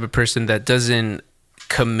I'm the type of person that doesn't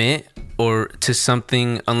commit or to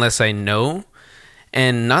something unless I know.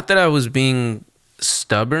 And not that I was being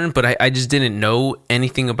stubborn, but I just didn't know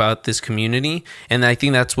anything about this community. And I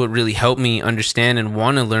think that's what really helped me understand and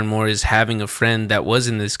want to learn more, is having a friend that was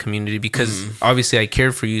in this community, because obviously I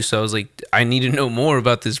care for you. So I was like, I need to know more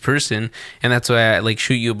about this person. And that's why I like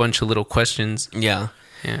shoot you a bunch of little questions. Yeah.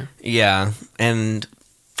 And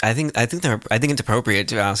I think it's appropriate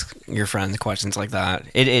to ask your friends questions like that.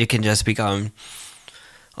 It can just become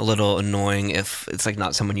a little annoying if it's like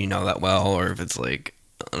not someone you know that well, or if it's like,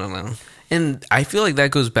 I don't know. And I feel like that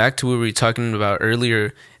goes back to what we were talking about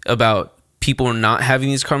earlier about people not having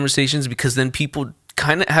these conversations, because then people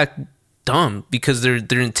kind of act dumb because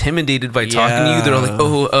they're intimidated by talking to you. They're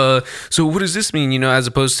like, so what does this mean? You know, as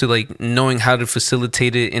opposed to like knowing how to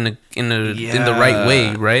facilitate it in the right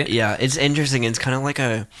way, right? Yeah, it's interesting. It's kind of like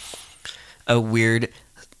a weird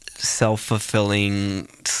self-fulfilling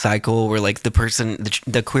cycle where like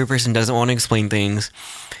the queer person doesn't want to explain things.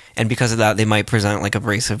 And because of that, they might present like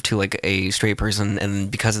abrasive to like a straight person.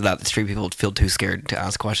 And because of that, the straight people feel too scared to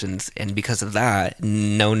ask questions. And because of that,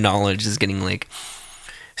 no knowledge is getting like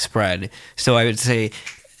spread. So I would say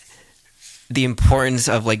the importance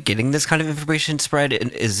of like getting this kind of information spread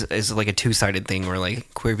is like a two-sided thing, where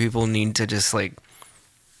like queer people need to just like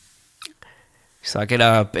suck it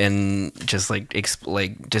up and just like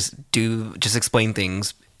just explain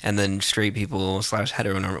things. And then straight people /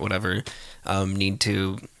 heteronorm whatever need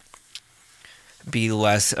to be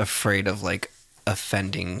less afraid of like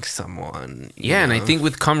offending someone. Yeah, and I think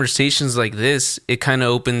with conversations like this, it kind of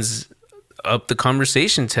opens up the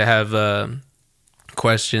conversation to have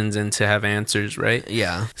questions and to have answers, right?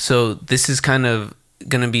 Yeah. So this is kind of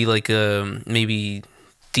gonna be like a maybe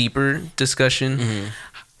deeper discussion. Mm-hmm.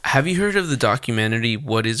 Have you heard of the documentary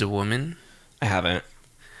What is a Woman? I haven't.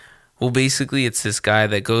 Well, basically, it's this guy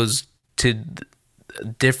that goes to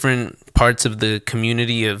different parts of the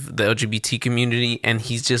community, of the LGBT community, and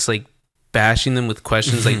he's just like bashing them with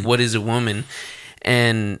questions like, what is a woman?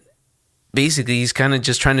 And basically, he's kind of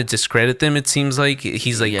just trying to discredit them, it seems like.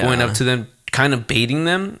 He's like going up to them, kind of baiting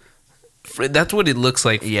them. That's what it looks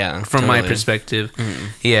like from my perspective. Mm-hmm.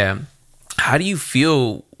 Yeah. How do you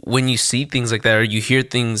feel when you see things like that or you hear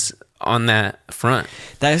things on that front?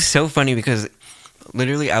 That is so funny because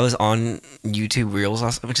literally I was on YouTube Reels,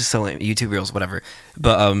 which is so lame. YouTube Reels, whatever.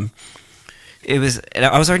 But I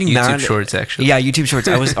was already mad. YouTube Shorts, actually. Yeah, YouTube Shorts.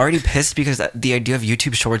 I was already pissed because the idea of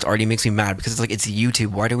YouTube Shorts already makes me mad because it's like, it's YouTube.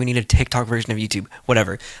 Why do we need a TikTok version of YouTube?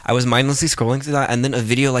 Whatever. I was mindlessly scrolling through that, and then a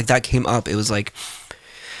video like that came up. It was like,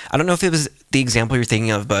 I don't know if it was the example you're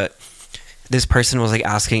thinking of, but this person was like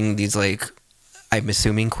asking these like, I'm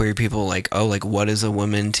assuming queer people, like, oh, like, what is a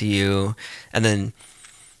woman to you? And then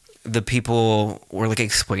the people were like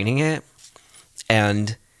explaining it,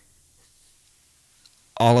 and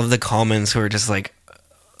all of the comments were just like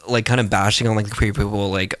kind of bashing on like the queer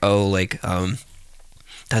people, like, oh, like,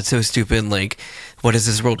 that's so stupid, like, what does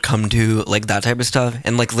this world come to, like, that type of stuff.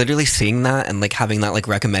 And like literally seeing that and like having that like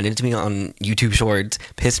recommended to me on YouTube Shorts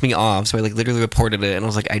pissed me off, so I like literally reported it, and I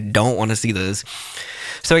was like, I don't want to see this.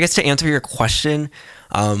 So I guess to answer your question,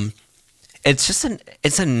 it's just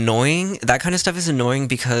it's annoying. That kind of stuff is annoying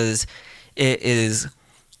because it is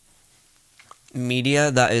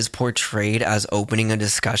media that is portrayed as opening a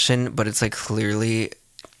discussion, but it's like clearly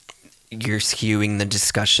you're skewing the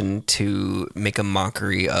discussion to make a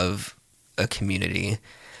mockery of a community.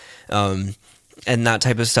 And that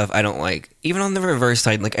type of stuff I don't like. Even on the reverse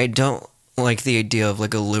side, like, I don't like the idea of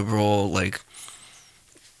like a liberal like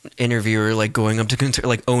interviewer like going up to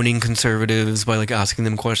like owning conservatives by like asking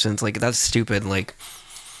them questions. Like, that's stupid. Like,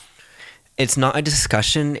 it's not a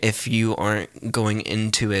discussion if you aren't going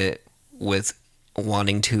into it with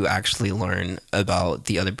wanting to actually learn about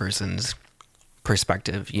the other person's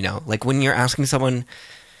perspective, you know? Like, when you're asking someone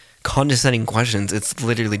condescending questions, it's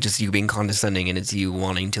literally just you being condescending, and it's you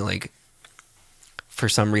wanting to like, for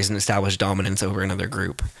some reason, establish dominance over another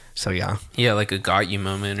group. So yeah, like a got you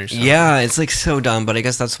moment or something. Yeah, it's like so dumb, but I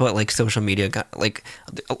guess that's what like social media got, like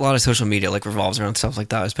a lot of social media like revolves around stuff like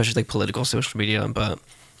that, especially like political social media. But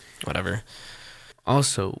whatever.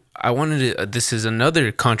 Also, I wanted to, this is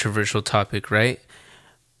another controversial topic, right?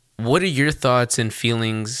 What are your thoughts and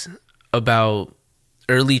feelings about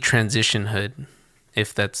early transitionhood,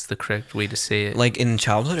 if that's the correct way to say it? Like in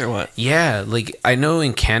childhood or what? Yeah, like I know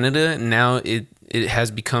in Canada now it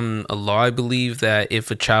has become a law, I believe, that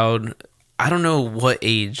if a child, I don't know what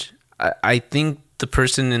age, I think the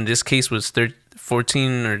person in this case was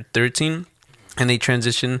 14 or 13, and they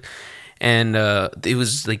transitioned, and it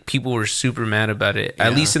was like people were super mad about it,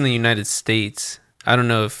 at least in the United States. I don't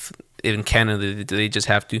know if in Canada they just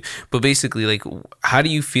have to, but basically, like, how do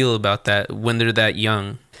you feel about that when they're that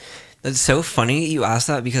young? That's so funny you asked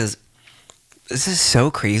that because this is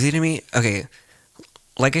so crazy to me. Okay,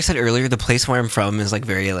 like I said earlier, the place where I'm from is like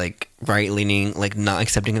very like right-leaning, like not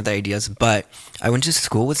accepting of the ideas, but I went to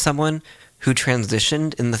school with someone who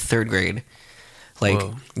transitioned in the 3rd grade. Like,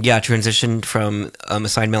 whoa. Yeah, transitioned from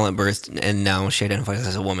assigned male at birth, and now she identifies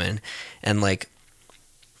as a woman. And like,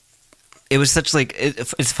 it was such like,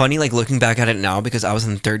 it's funny like looking back at it now because I was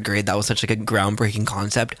in 3rd grade. That was such like a groundbreaking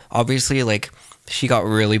concept. Obviously, like, she got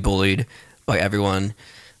really bullied by everyone.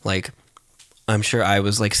 Like, I'm sure I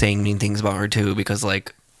was like saying mean things about her too because,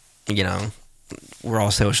 like, you know, we're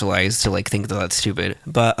all socialized to like think that that's stupid.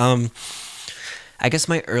 But I guess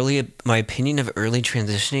my opinion of early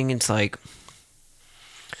transitioning, it's like,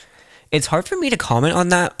 it's hard for me to comment on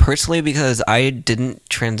that personally because I didn't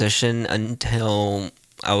transition until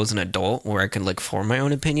I was an adult where I could like form my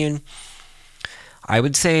own opinion. I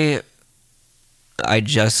would say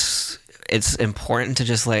it's important to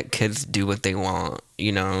just let kids do what they want,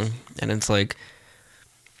 you know? And it's like,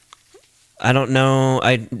 I don't know.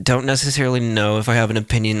 I don't necessarily know if I have an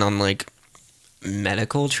opinion on like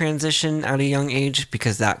medical transition at a young age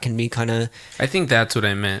because that can be kind of... I think that's what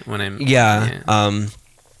I meant when I... Yeah.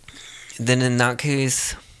 Then in that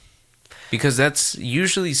case, Because that's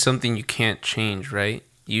usually something you can't change, right?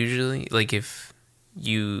 Usually, like if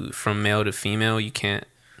you from male to female, you can't.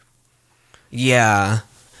 Yeah.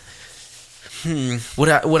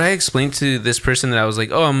 What I explained to this person that I was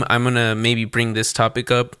like, oh, I'm gonna maybe bring this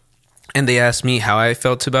topic up, and they asked me how I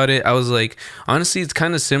felt about it. I was like, honestly, it's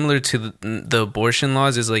kind of similar to the abortion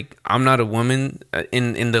laws. Is like, I'm not a woman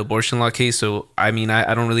in the abortion law case, so I mean,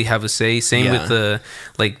 I don't really have a say. Same with the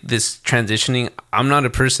like this transitioning. I'm not a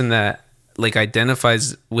person that like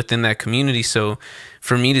identifies within that community, so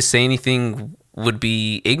for me to say anything would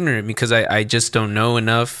be ignorant because I just don't know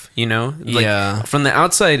enough, you know? Like, yeah. From the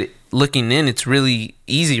outside looking in, it's really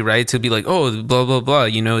easy, right? To be like, oh, blah, blah, blah,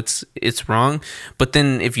 you know, it's wrong. But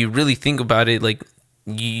then if you really think about it, like,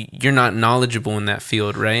 you're not knowledgeable in that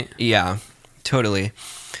field, right? Yeah, totally.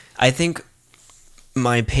 I think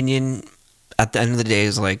my opinion at the end of the day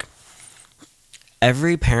is like,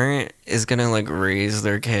 every parent is gonna like raise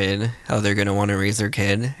their kid how they're gonna want to raise their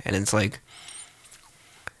kid, and it's like,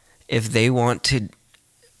 if they want to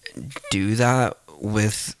do that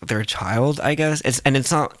with their child, I guess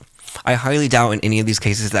it's not. I highly doubt in any of these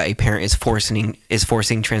cases that a parent is forcing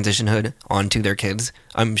transitionhood onto their kids.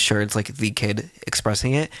 I'm sure it's like the kid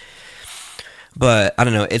expressing it, but I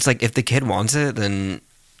don't know. It's like if the kid wants it, then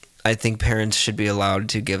I think parents should be allowed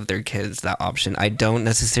to give their kids that option. I don't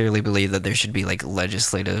necessarily believe that there should be like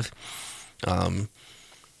legislative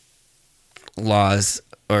laws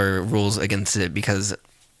or rules against it, because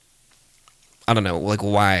I don't know, like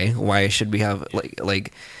why should we have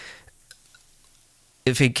like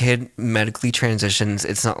if a kid medically transitions,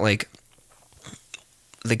 it's not like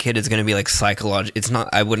the kid is going to be like it's not,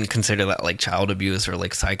 I wouldn't consider that like child abuse or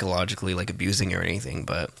like psychologically like abusing or anything,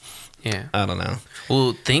 but yeah, I don't know.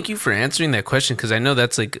 Well, thank you for answering that question, because I know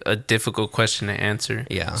that's like a difficult question to answer.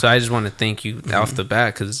 Yeah. So I just want to thank you off the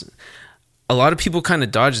bat, because a lot of people kind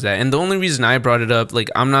of dodge that. And the only reason I brought it up, like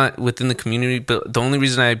I'm not within the community, but the only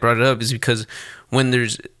reason I brought it up is because when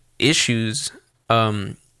there's issues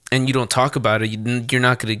and you don't talk about it, you're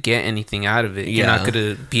not going to get anything out of it. You're not going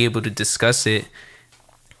to be able to discuss it.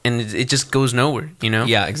 And it just goes nowhere, you know?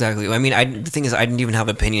 Yeah, exactly. I mean, the thing is, I didn't even have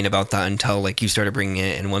an opinion about that until like you started bringing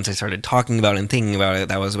it. And once I started talking about it and thinking about it,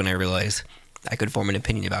 that was when I realized I could form an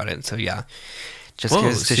opinion about it. So yeah. Just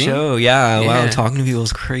goes to show, wow, talking to people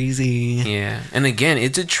is crazy. Yeah, and again,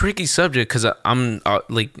 it's a tricky subject because I'm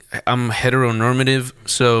heteronormative,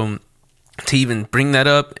 so to even bring that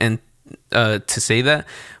up and to say that,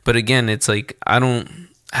 but again, it's like I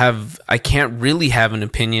can't really have an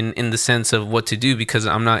opinion in the sense of what to do because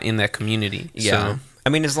I'm not in that community. Yeah, so. I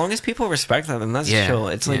mean, as long as people respect that, then that's chill.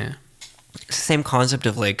 It's like it's the same concept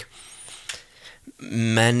of like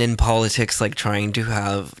men in politics like trying to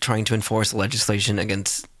enforce legislation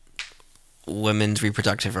against women's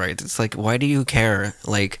reproductive rights. It's like, why do you care?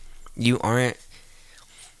 Like, you aren't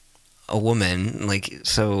a woman, like,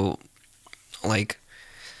 so like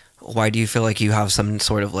why do you feel like you have some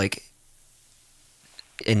sort of like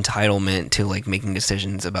entitlement to like making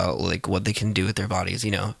decisions about like what they can do with their bodies,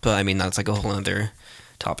 you know? But I mean, that's like a whole other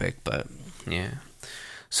topic. But yeah,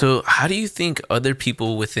 so how do you think other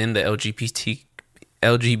people within the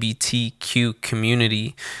LGBTQ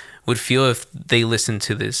community would feel if they listened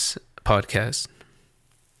to this podcast?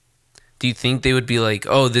 Do you think they would be like,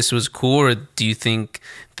 oh, this was cool? Or do you think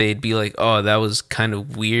they'd be like, oh, that was kind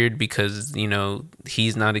of weird because, you know,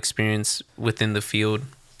 he's not experienced within the field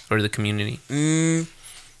or the community?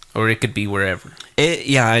 Or it could be wherever.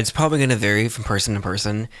 It's probably going to vary from person to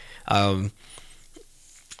person. I'm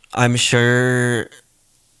sure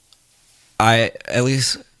at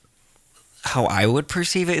least how I would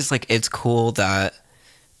perceive it is like, it's cool that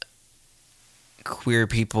queer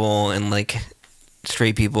people and like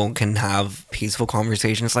straight people can have peaceful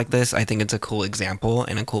conversations like this. I think it's a cool example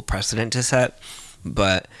and a cool precedent to set.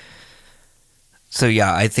 But so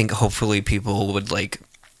yeah, I think hopefully people would like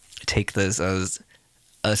take this as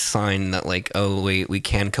a sign that like, oh wait, we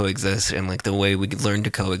can coexist, and like the way we learn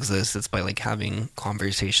to coexist is by like having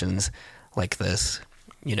conversations like this,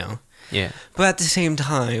 you know? Yeah. But at the same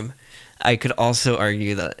time, I could also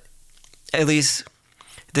argue that at least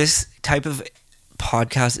this type of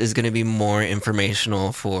podcast is going to be more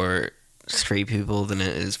informational for straight people than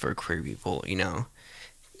it is for queer people, you know?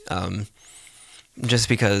 Just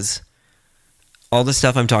because all the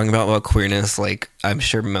stuff I'm talking about queerness, like, I'm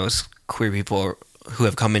sure most queer people who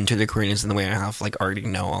have come into the queerness in the way I have, like, already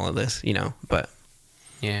know all of this, you know? But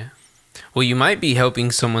yeah. Well, you might be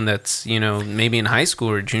helping someone that's, you know, maybe in high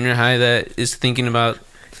school or junior high that is thinking about.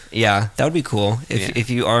 Yeah, that would be cool.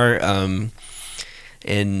 If you are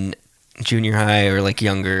in junior high or like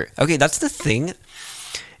younger. Okay, that's the thing.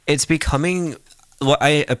 It's becoming what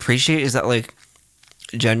I appreciate is that like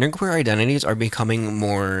genderqueer identities are becoming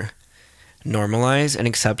more normalized and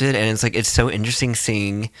accepted, and it's like it's so interesting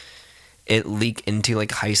seeing it leak into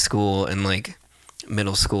like high school and like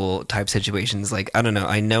middle school type situations. Like I don't know,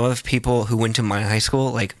 I know of people who went to my high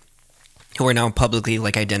school like who are now publicly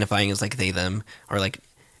like identifying as like they them or like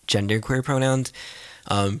genderqueer pronouns.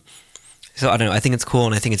 So I don't know, I think it's cool,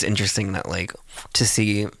 and I think it's interesting that like to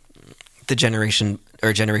see the generation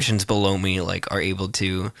or generations below me like are able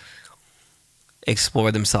to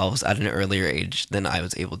explore themselves at an earlier age than I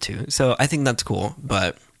was able to. So I think that's cool.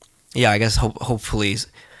 But yeah, I guess hopefully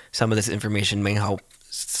some of this information may help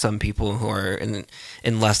some people who are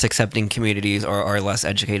in less accepting communities or are less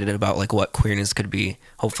educated about like what queerness could be.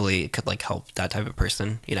 Hopefully it could like help that type of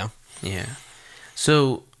person, you know? Yeah.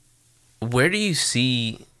 So where do you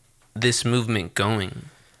see this movement going?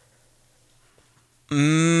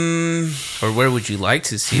 Or where would you like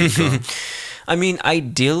to see it go? I mean,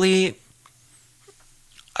 ideally,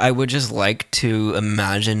 I would just like to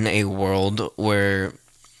imagine a world where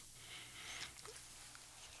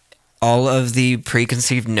all of the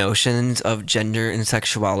preconceived notions of gender and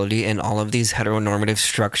sexuality and all of these heteronormative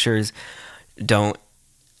structures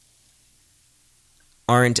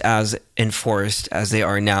aren't as enforced as they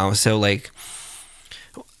are now. So like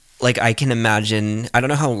I can imagine, I don't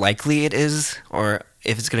know how likely it is or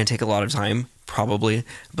if it's going to take a lot of time, probably,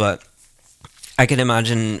 but I can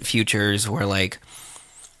imagine futures where like,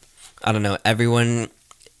 I don't know, everyone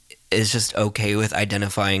is just okay with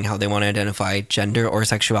identifying how they want to identify gender or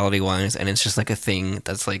sexuality wise, and it's just like a thing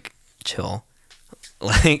that's like chill.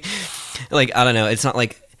 Like I don't know, it's not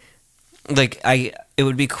like it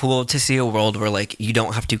would be cool to see a world where like you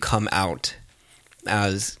don't have to come out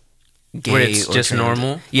as gay, where it's or just trans.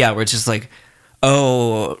 normal. Yeah, where it's just like,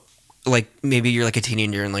 oh, like maybe you're like a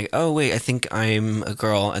teenager and like, oh wait, I think I'm a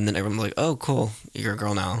girl, and then everyone's like, oh cool, you're a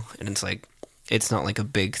girl now, and it's like, it's not like a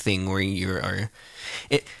big thing where you are.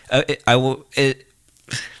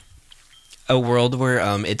 A world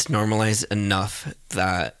where it's normalized enough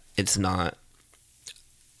that it's not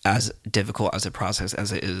as difficult as a process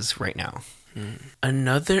as it is right now.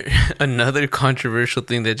 Another controversial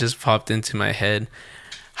thing that just popped into my head.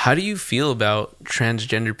 How do you feel about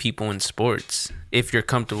transgender people in sports? If you're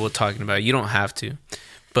comfortable talking about it, you don't have to.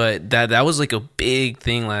 But that was like a big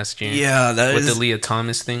thing last year. Yeah, with the Leah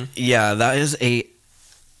Thomas thing. Yeah, that is a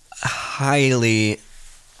highly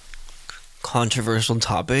controversial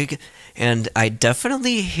topic, and I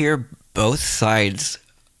definitely hear both sides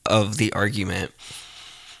of the argument,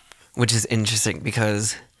 which is interesting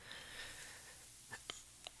because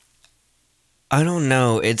I don't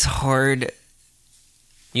know, it's hard.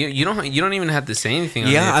 You don't even have to say anything on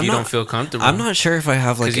it if you don't feel comfortable. I'm not sure if I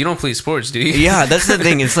have like, because you don't play sports, do you? Yeah, that's the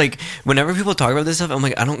thing. It's like whenever people talk about this stuff, I'm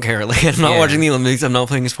like, I don't care. Like, I'm not watching the Olympics. I'm not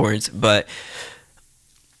playing sports. But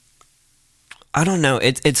I don't know.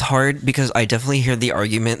 It's hard because I definitely hear the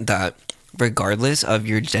argument that regardless of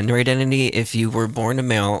your gender identity, if you were born a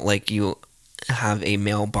male, like you have a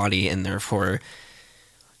male body and therefore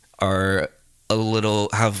are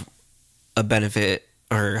have a benefit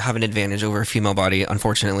or have an advantage over a female body,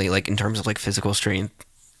 unfortunately, like in terms of like physical strength,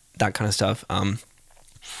 that kind of stuff.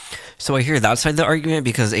 So I hear that side of the argument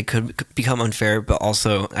because it could become unfair, but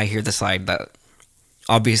also I hear the side that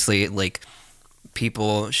obviously like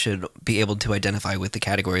people should be able to identify with the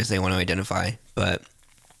categories they want to identify. But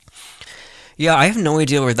yeah, I have no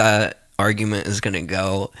idea where that argument is going to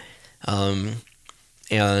go.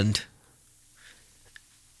 And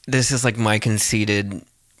this is like my conceited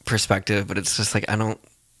perspective, but it's just like, I don't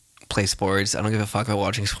play sports. I don't give a fuck about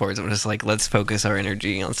watching sports. I'm just like, let's focus our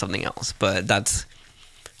energy on something else. But that's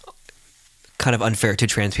kind of unfair to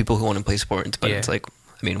trans people who want to play sports. But it's like,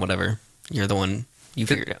 I mean, whatever. You're the one, you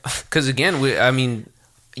figured it out. Because again, I mean,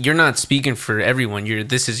 you're not speaking for everyone.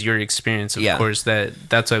 This is your experience, of course.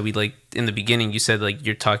 That's why we like in the beginning. You said like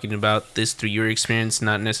you're talking about this through your experience,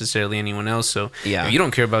 not necessarily anyone else. So if you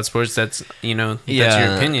don't care about sports, that's that's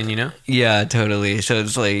your opinion. Yeah, totally. So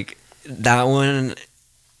it's like that one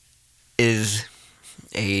is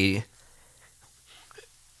a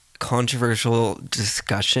controversial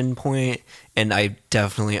discussion point, and I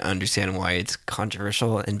definitely understand why it's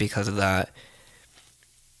controversial. And because of that,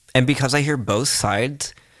 and because I hear both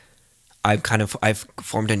sides, I've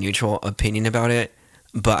formed a neutral opinion about it,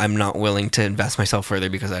 but I'm not willing to invest myself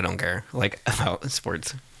further because I don't care like about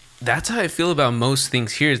sports. That's how I feel about most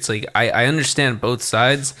things here. It's like I understand both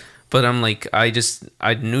sides, but I'm like I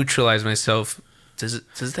neutralize myself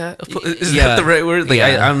Does that is that the right word? Like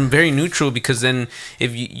I'm very neutral, because then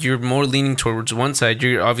if you're more leaning towards one side,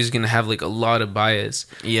 you're obviously gonna have like a lot of bias.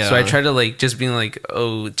 Yeah. So I try to like just being like,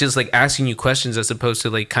 oh, just like asking you questions as opposed to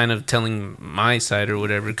like kind of telling my side or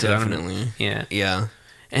whatever. Definitely. Yeah.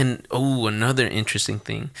 And another interesting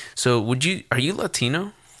thing. So are you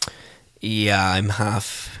Latino? Yeah, I'm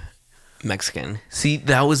half Mexican. See,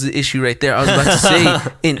 that was the issue right there. I was about to say,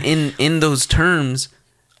 in those terms,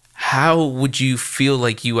 how would you feel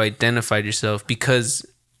like you identified yourself? Because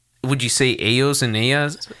would you say ellos and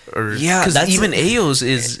ellas? Or because even ellos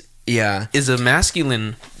is a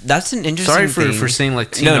masculine. That's an interesting. Sorry for saying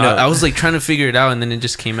Latino. No. I was like trying to figure it out, and then it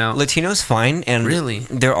just came out. Latino's fine, and really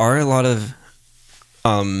there are a lot of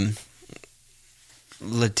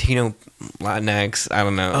Latino, Latinx, I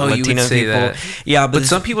don't know. Latino you would say people. That. Yeah, but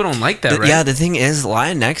some people don't like that, right? Yeah, the thing is,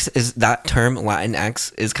 Latinx is that term.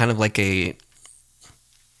 Latinx is kind of like a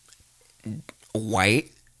white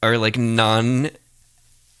or like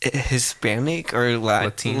non-Hispanic or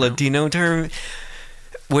Latino term,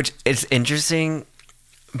 which it's interesting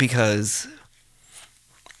because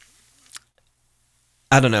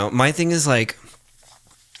I don't know. My thing is like,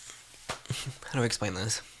 how do I explain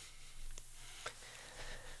this?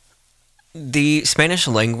 The Spanish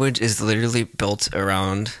language is literally built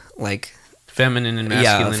around like feminine and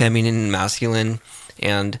masculine. Yeah, feminine and masculine.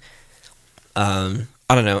 And I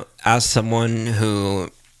don't know, as someone who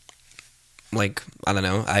like, I don't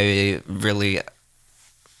know,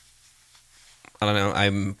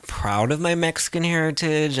 I'm proud of my Mexican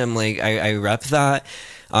heritage. I'm like, I rep that.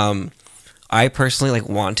 I personally like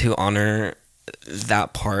want to honor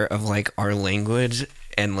that part of like our language,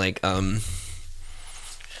 and like the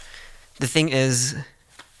thing is,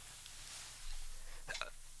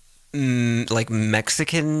 like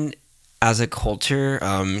Mexican as a culture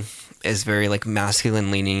is very like masculine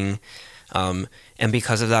leaning, and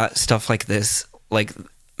because of that, stuff like this, like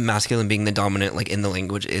masculine being the dominant like in the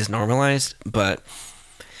language, is normalized. But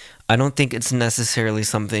I don't think it's necessarily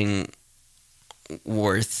something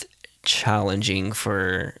worth challenging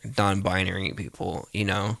for non-binary people, you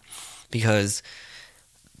know, because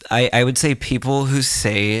I would say people who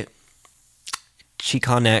say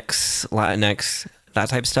Chicanx, Latinx, that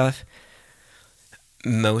type of stuff,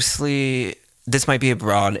 mostly, this might be a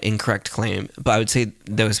broad, incorrect claim, but I would say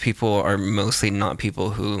those people are mostly not people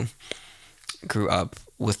who grew up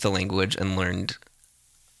with the language and learned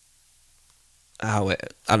how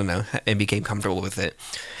it, I don't know, and became comfortable with it.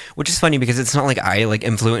 Which is funny because it's not like I like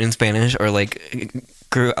am fluent in Spanish or like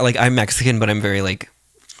grew, like I'm Mexican, but I'm very like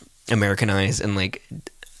Americanized and like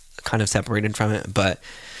kind of separated from it. But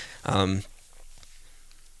I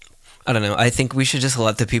don't know. I think we should just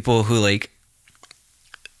let the people who like,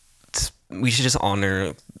 we should just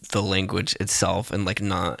honor the language itself and like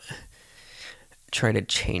not try to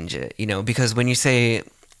change it, you know, because when you say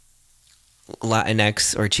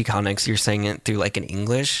Latinx or Chicanx, you're saying it through like an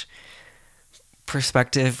English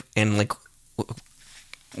perspective and like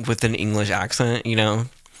with an English accent, you know,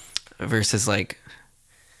 versus like,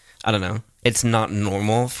 I don't know, it's not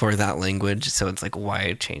normal for that language, so it's like,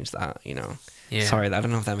 why change that, you know? Yeah. Sorry, I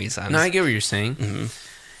don't know if that makes sense. No, I get what you're saying. Mm-hmm.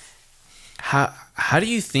 How do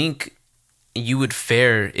you think you would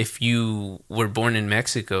fare if you were born in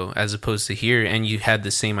Mexico as opposed to here and you had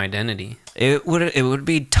the same identity? It would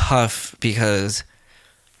be tough because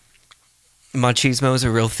machismo is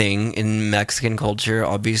a real thing in Mexican culture.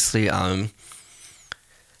 Obviously,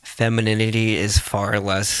 femininity is far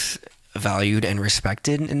less valued and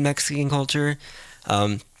respected in Mexican culture.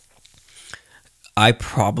 I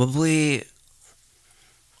probably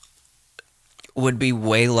would be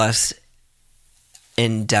way less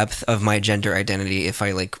in depth of my gender identity if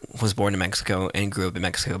I like was born in Mexico and grew up in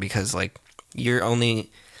Mexico, because like you're only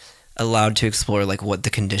allowed to explore like what the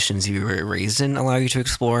conditions you were raised in allow you to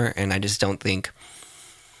explore, and I just don't think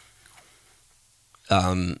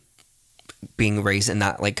being raised in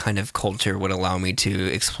that like kind of culture would allow me to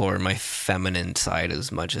explore my feminine side as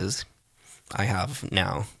much as I have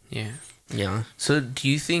now. Yeah. So do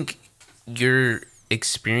you think your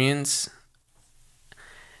experience,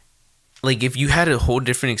 like if you had a whole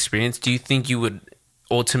different experience, do you think you would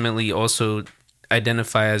ultimately also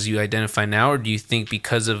identify as you identify now, or do you think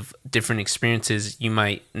because of different experiences you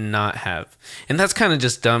might not have? And that's kind of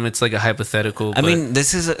just dumb. It's like a hypothetical. I mean,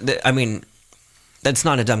 that's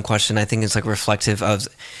not a dumb question. I think it's like reflective of,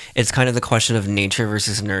 it's kind of the question of nature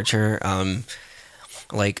versus nurture.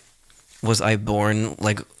 Like, was I born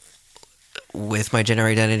like with my gender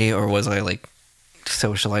identity, or was I like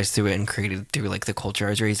socialized through it and created through like the culture I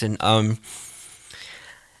was raised in?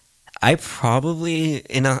 I probably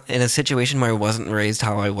in a situation where I wasn't raised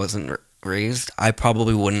how I wasn't raised, I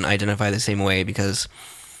probably wouldn't identify the same way because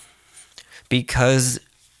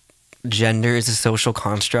gender is a social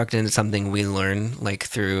construct and it's something we learn like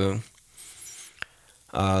through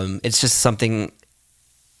it's just something,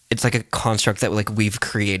 it's like a construct that like we've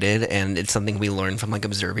created, and it's something we learn from like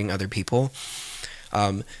observing other people.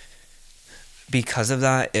 Because of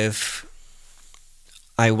that, if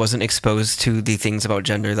I wasn't exposed to the things about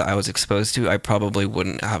gender that I was exposed to, I probably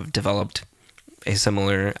wouldn't have developed a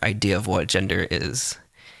similar idea of what gender is.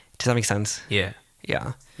 Does that make sense? Yeah.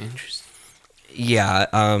 Yeah. Interesting.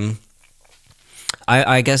 Yeah.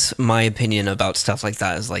 I guess my opinion about stuff like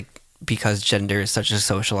that is like, because gender is such a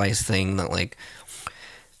socialized thing that like,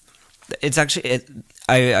 it's actually,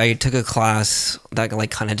 I took a class that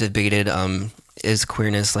like kind of debated, is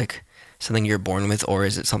queerness like something you're born with, or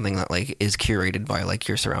is it something that like is curated by like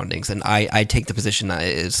your surroundings? And I take the position that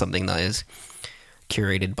it is something that is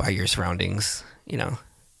curated by your surroundings, you know?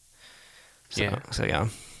 So yeah.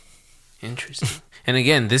 Interesting. And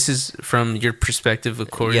again, this is from your perspective,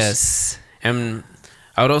 of course. Yes. And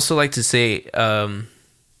I would also like to say, dang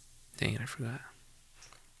it, I forgot.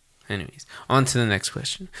 Anyways, on to the next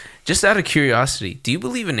question. Just out of curiosity, do you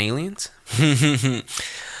believe in aliens?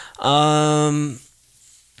 I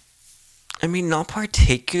mean, not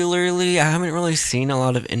particularly. I haven't really seen a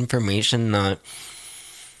lot of information that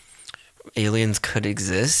aliens could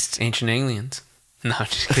exist. Ancient aliens. No, I'm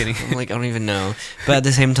just kidding. Like, I don't even know. But at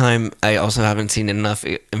the same time, I also haven't seen enough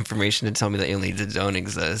information to tell me that aliens don't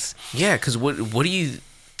exist. Yeah, because what do you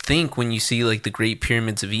think when you see, like, the Great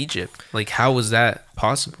Pyramids of Egypt? Like, how was that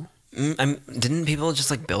possible? Didn't people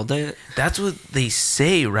just, like, build it? That's what they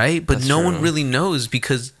say, right? But That's no true. one really knows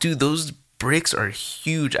because, dude, those bricks are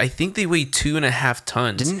huge. I think they weigh 2.5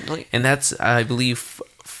 tons. And that's, I believe,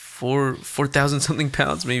 4,000 something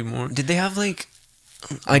pounds, maybe more. Did they have, like...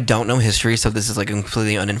 I don't know history, so this is like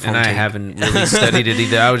completely uninformed. And I haven't really studied it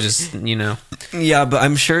either. I was just, Yeah, but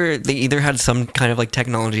I'm sure they either had some kind of like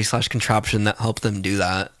technology / contraption that helped them do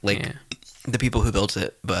that. Like the people who built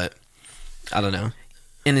it, but I don't know.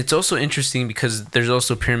 And it's also interesting because there's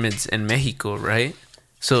also pyramids in Mexico, right?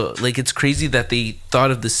 So like it's crazy that they thought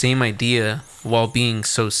of the same idea while being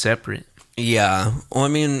so separate. Yeah. Well, I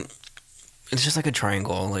mean, it's just like a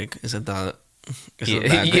triangle. Like, isn't that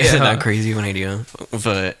crazy of an idea?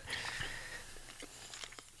 But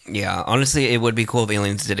yeah, honestly, it would be cool if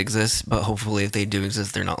aliens did exist, but hopefully if they do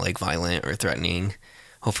exist, they're not like violent or threatening.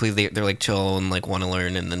 Hopefully they're like chill and like want to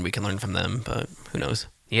learn, and then we can learn from them, but who knows?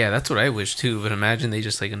 Yeah, that's what I wish too, but imagine they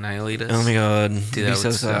just like annihilate us. Oh my god. Dude, that'd be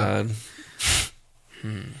so sad.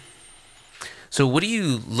 So what do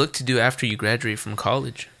you look to do after you graduate from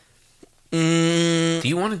college? Do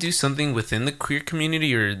you want to do something within the queer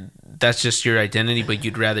community, or that's just your identity, but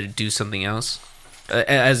you'd rather do something else?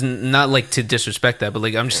 As not like to disrespect that, but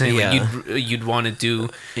like I'm just saying, like you'd want to do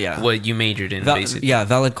what you majored in, basically. Yeah,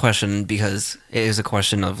 valid question, because it is a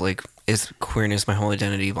question of like, is queerness my whole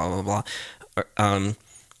identity? Blah blah blah.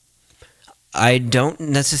 I don't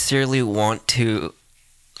necessarily want to,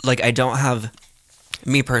 like,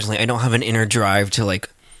 me personally, I don't have an inner drive to like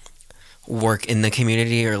work in the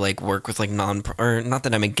community or like work with like or not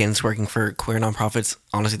that I'm against working for queer nonprofits.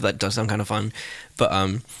 Honestly, that does sound kind of fun, but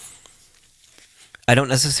I don't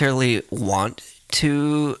necessarily want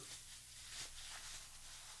to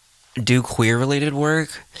do queer related work,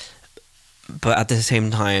 but at the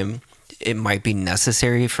same time it might be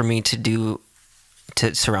necessary for me to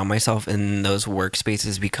surround myself in those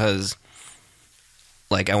workspaces, because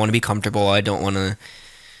like I want to be comfortable. I don't want to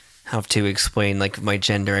have to explain like my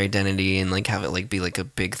gender identity and like have it like be like a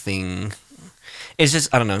big thing. It's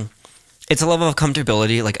just, I don't know. It's a level of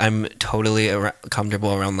comfortability. Like I'm totally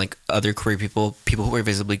comfortable around like other queer people who are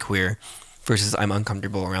visibly queer, versus I'm less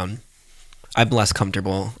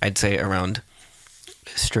comfortable, I'd say, around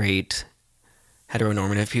straight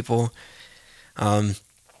heteronormative people.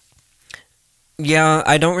 Yeah,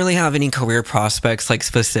 I don't really have any career prospects like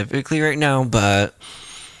specifically right now, but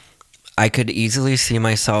I could easily see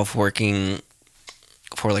myself working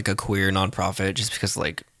for like a queer nonprofit, just because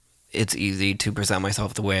like it's easy to present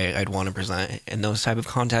myself the way I'd want to present in those type of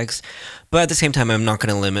contexts. But at the same time, I'm not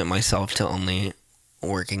going to limit myself to only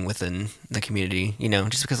working within the community,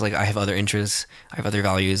 just because like I have other interests, I have other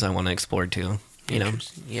values I want to explore too,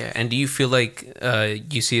 Yeah. And do you feel like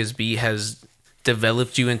UCSB has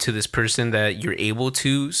developed you into this person that you're able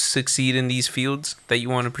to succeed in these fields that you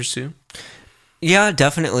want to pursue? Yeah,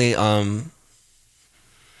 definitely. I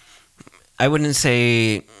wouldn't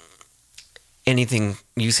say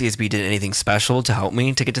UCSB did anything special to help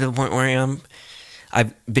me to get to the point where I am.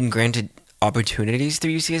 I've been granted opportunities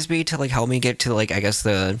through UCSB to like help me get to like, I guess,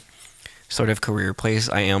 the sort of career place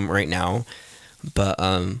I am right now. But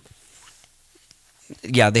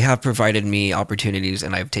yeah, they have provided me opportunities,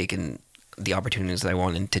 and I've taken the opportunities that I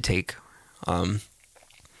wanted to take.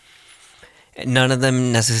 None of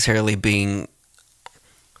them necessarily being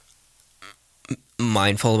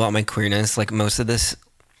mindful about my queerness. Like most of this,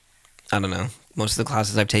 I don't know, most of the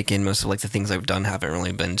classes I've taken, most of like the things I've done haven't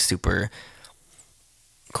really been super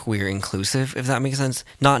queer inclusive, if that makes sense.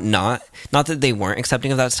 Not that they weren't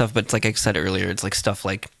accepting of that stuff, but like I said earlier, it's like stuff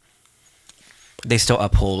like they still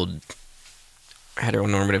uphold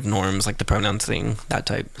heteronormative norms, like the pronouns thing, that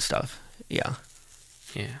type of stuff. Yeah.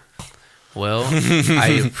 Well,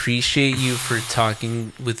 I appreciate you for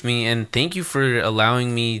talking with me, and thank you for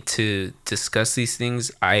allowing me to discuss these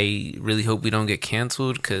things. I really hope we don't get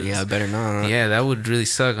canceled, cause better not. Yeah, that would really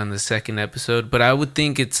suck on the second episode. But I would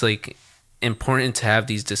think it's like important to have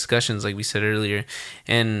these discussions, like we said earlier.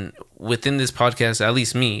 And within this podcast, at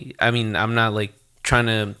least me, I mean, I'm not like trying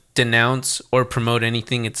to denounce or promote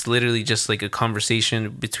anything. It's literally just like a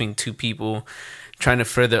conversation between two people trying to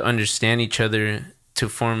further understand each other, to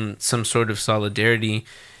form some sort of solidarity,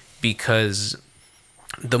 because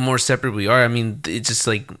the more separate we are, I mean, it just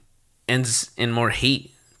like ends in more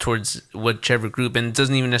hate towards whichever group. And it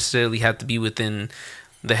doesn't even necessarily have to be within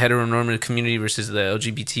the heteronormative community versus the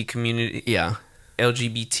LGBT community. Yeah.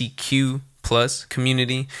 LGBTQ plus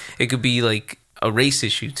community. It could be like a race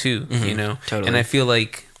issue too, you know? Totally. And I feel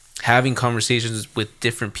like having conversations with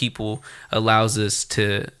different people allows us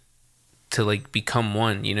to like become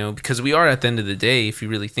one, you know, because we are, at the end of the day, if you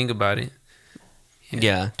really think about it.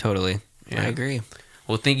 Yeah, totally. I agree.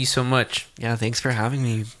 Well, thank you so much. Yeah, thanks for having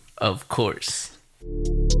me. Of course.